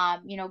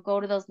 Go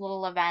to those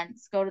little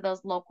events, go to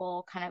those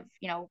local kind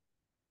of,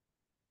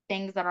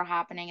 things that are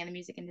happening in the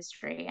music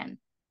industry, and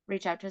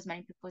reach out to as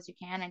many people as you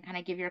can, and kind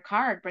of give your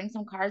card, bring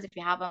some cards if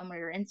you have them, or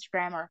your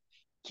Instagram or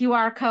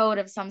QR code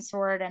of some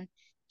sort, and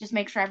just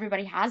make sure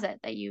everybody has it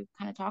that you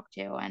kind of talk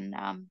to. And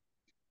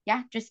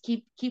just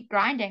keep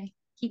grinding,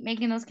 keep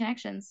making those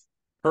connections.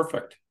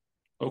 Perfect.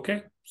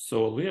 Okay.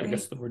 So Leah, I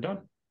guess that we're done.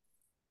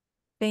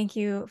 Thank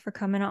you for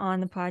coming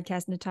on the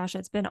podcast, Natasha.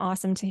 It's been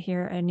awesome to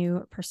hear a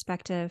new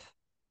perspective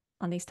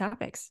on these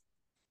topics.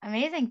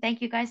 Amazing.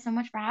 Thank you guys so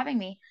much for having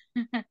me.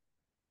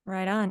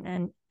 Right on.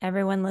 And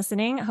everyone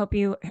listening, hope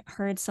you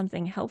heard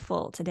something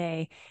helpful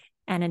today.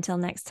 And until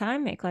next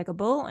time, make like a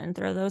bull and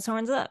throw those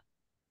horns up.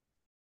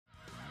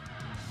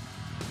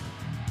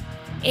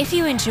 If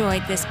you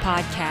enjoyed this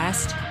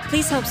podcast,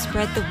 please help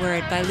spread the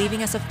word by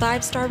leaving us a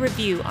 5-star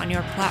review on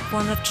your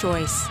platform of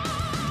choice.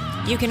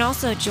 You can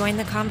also join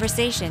the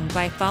conversation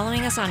by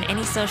following us on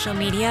any social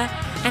media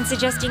and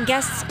suggesting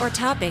guests or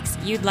topics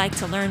you'd like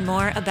to learn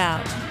more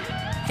about.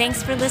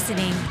 Thanks for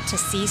listening to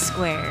C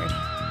Squared.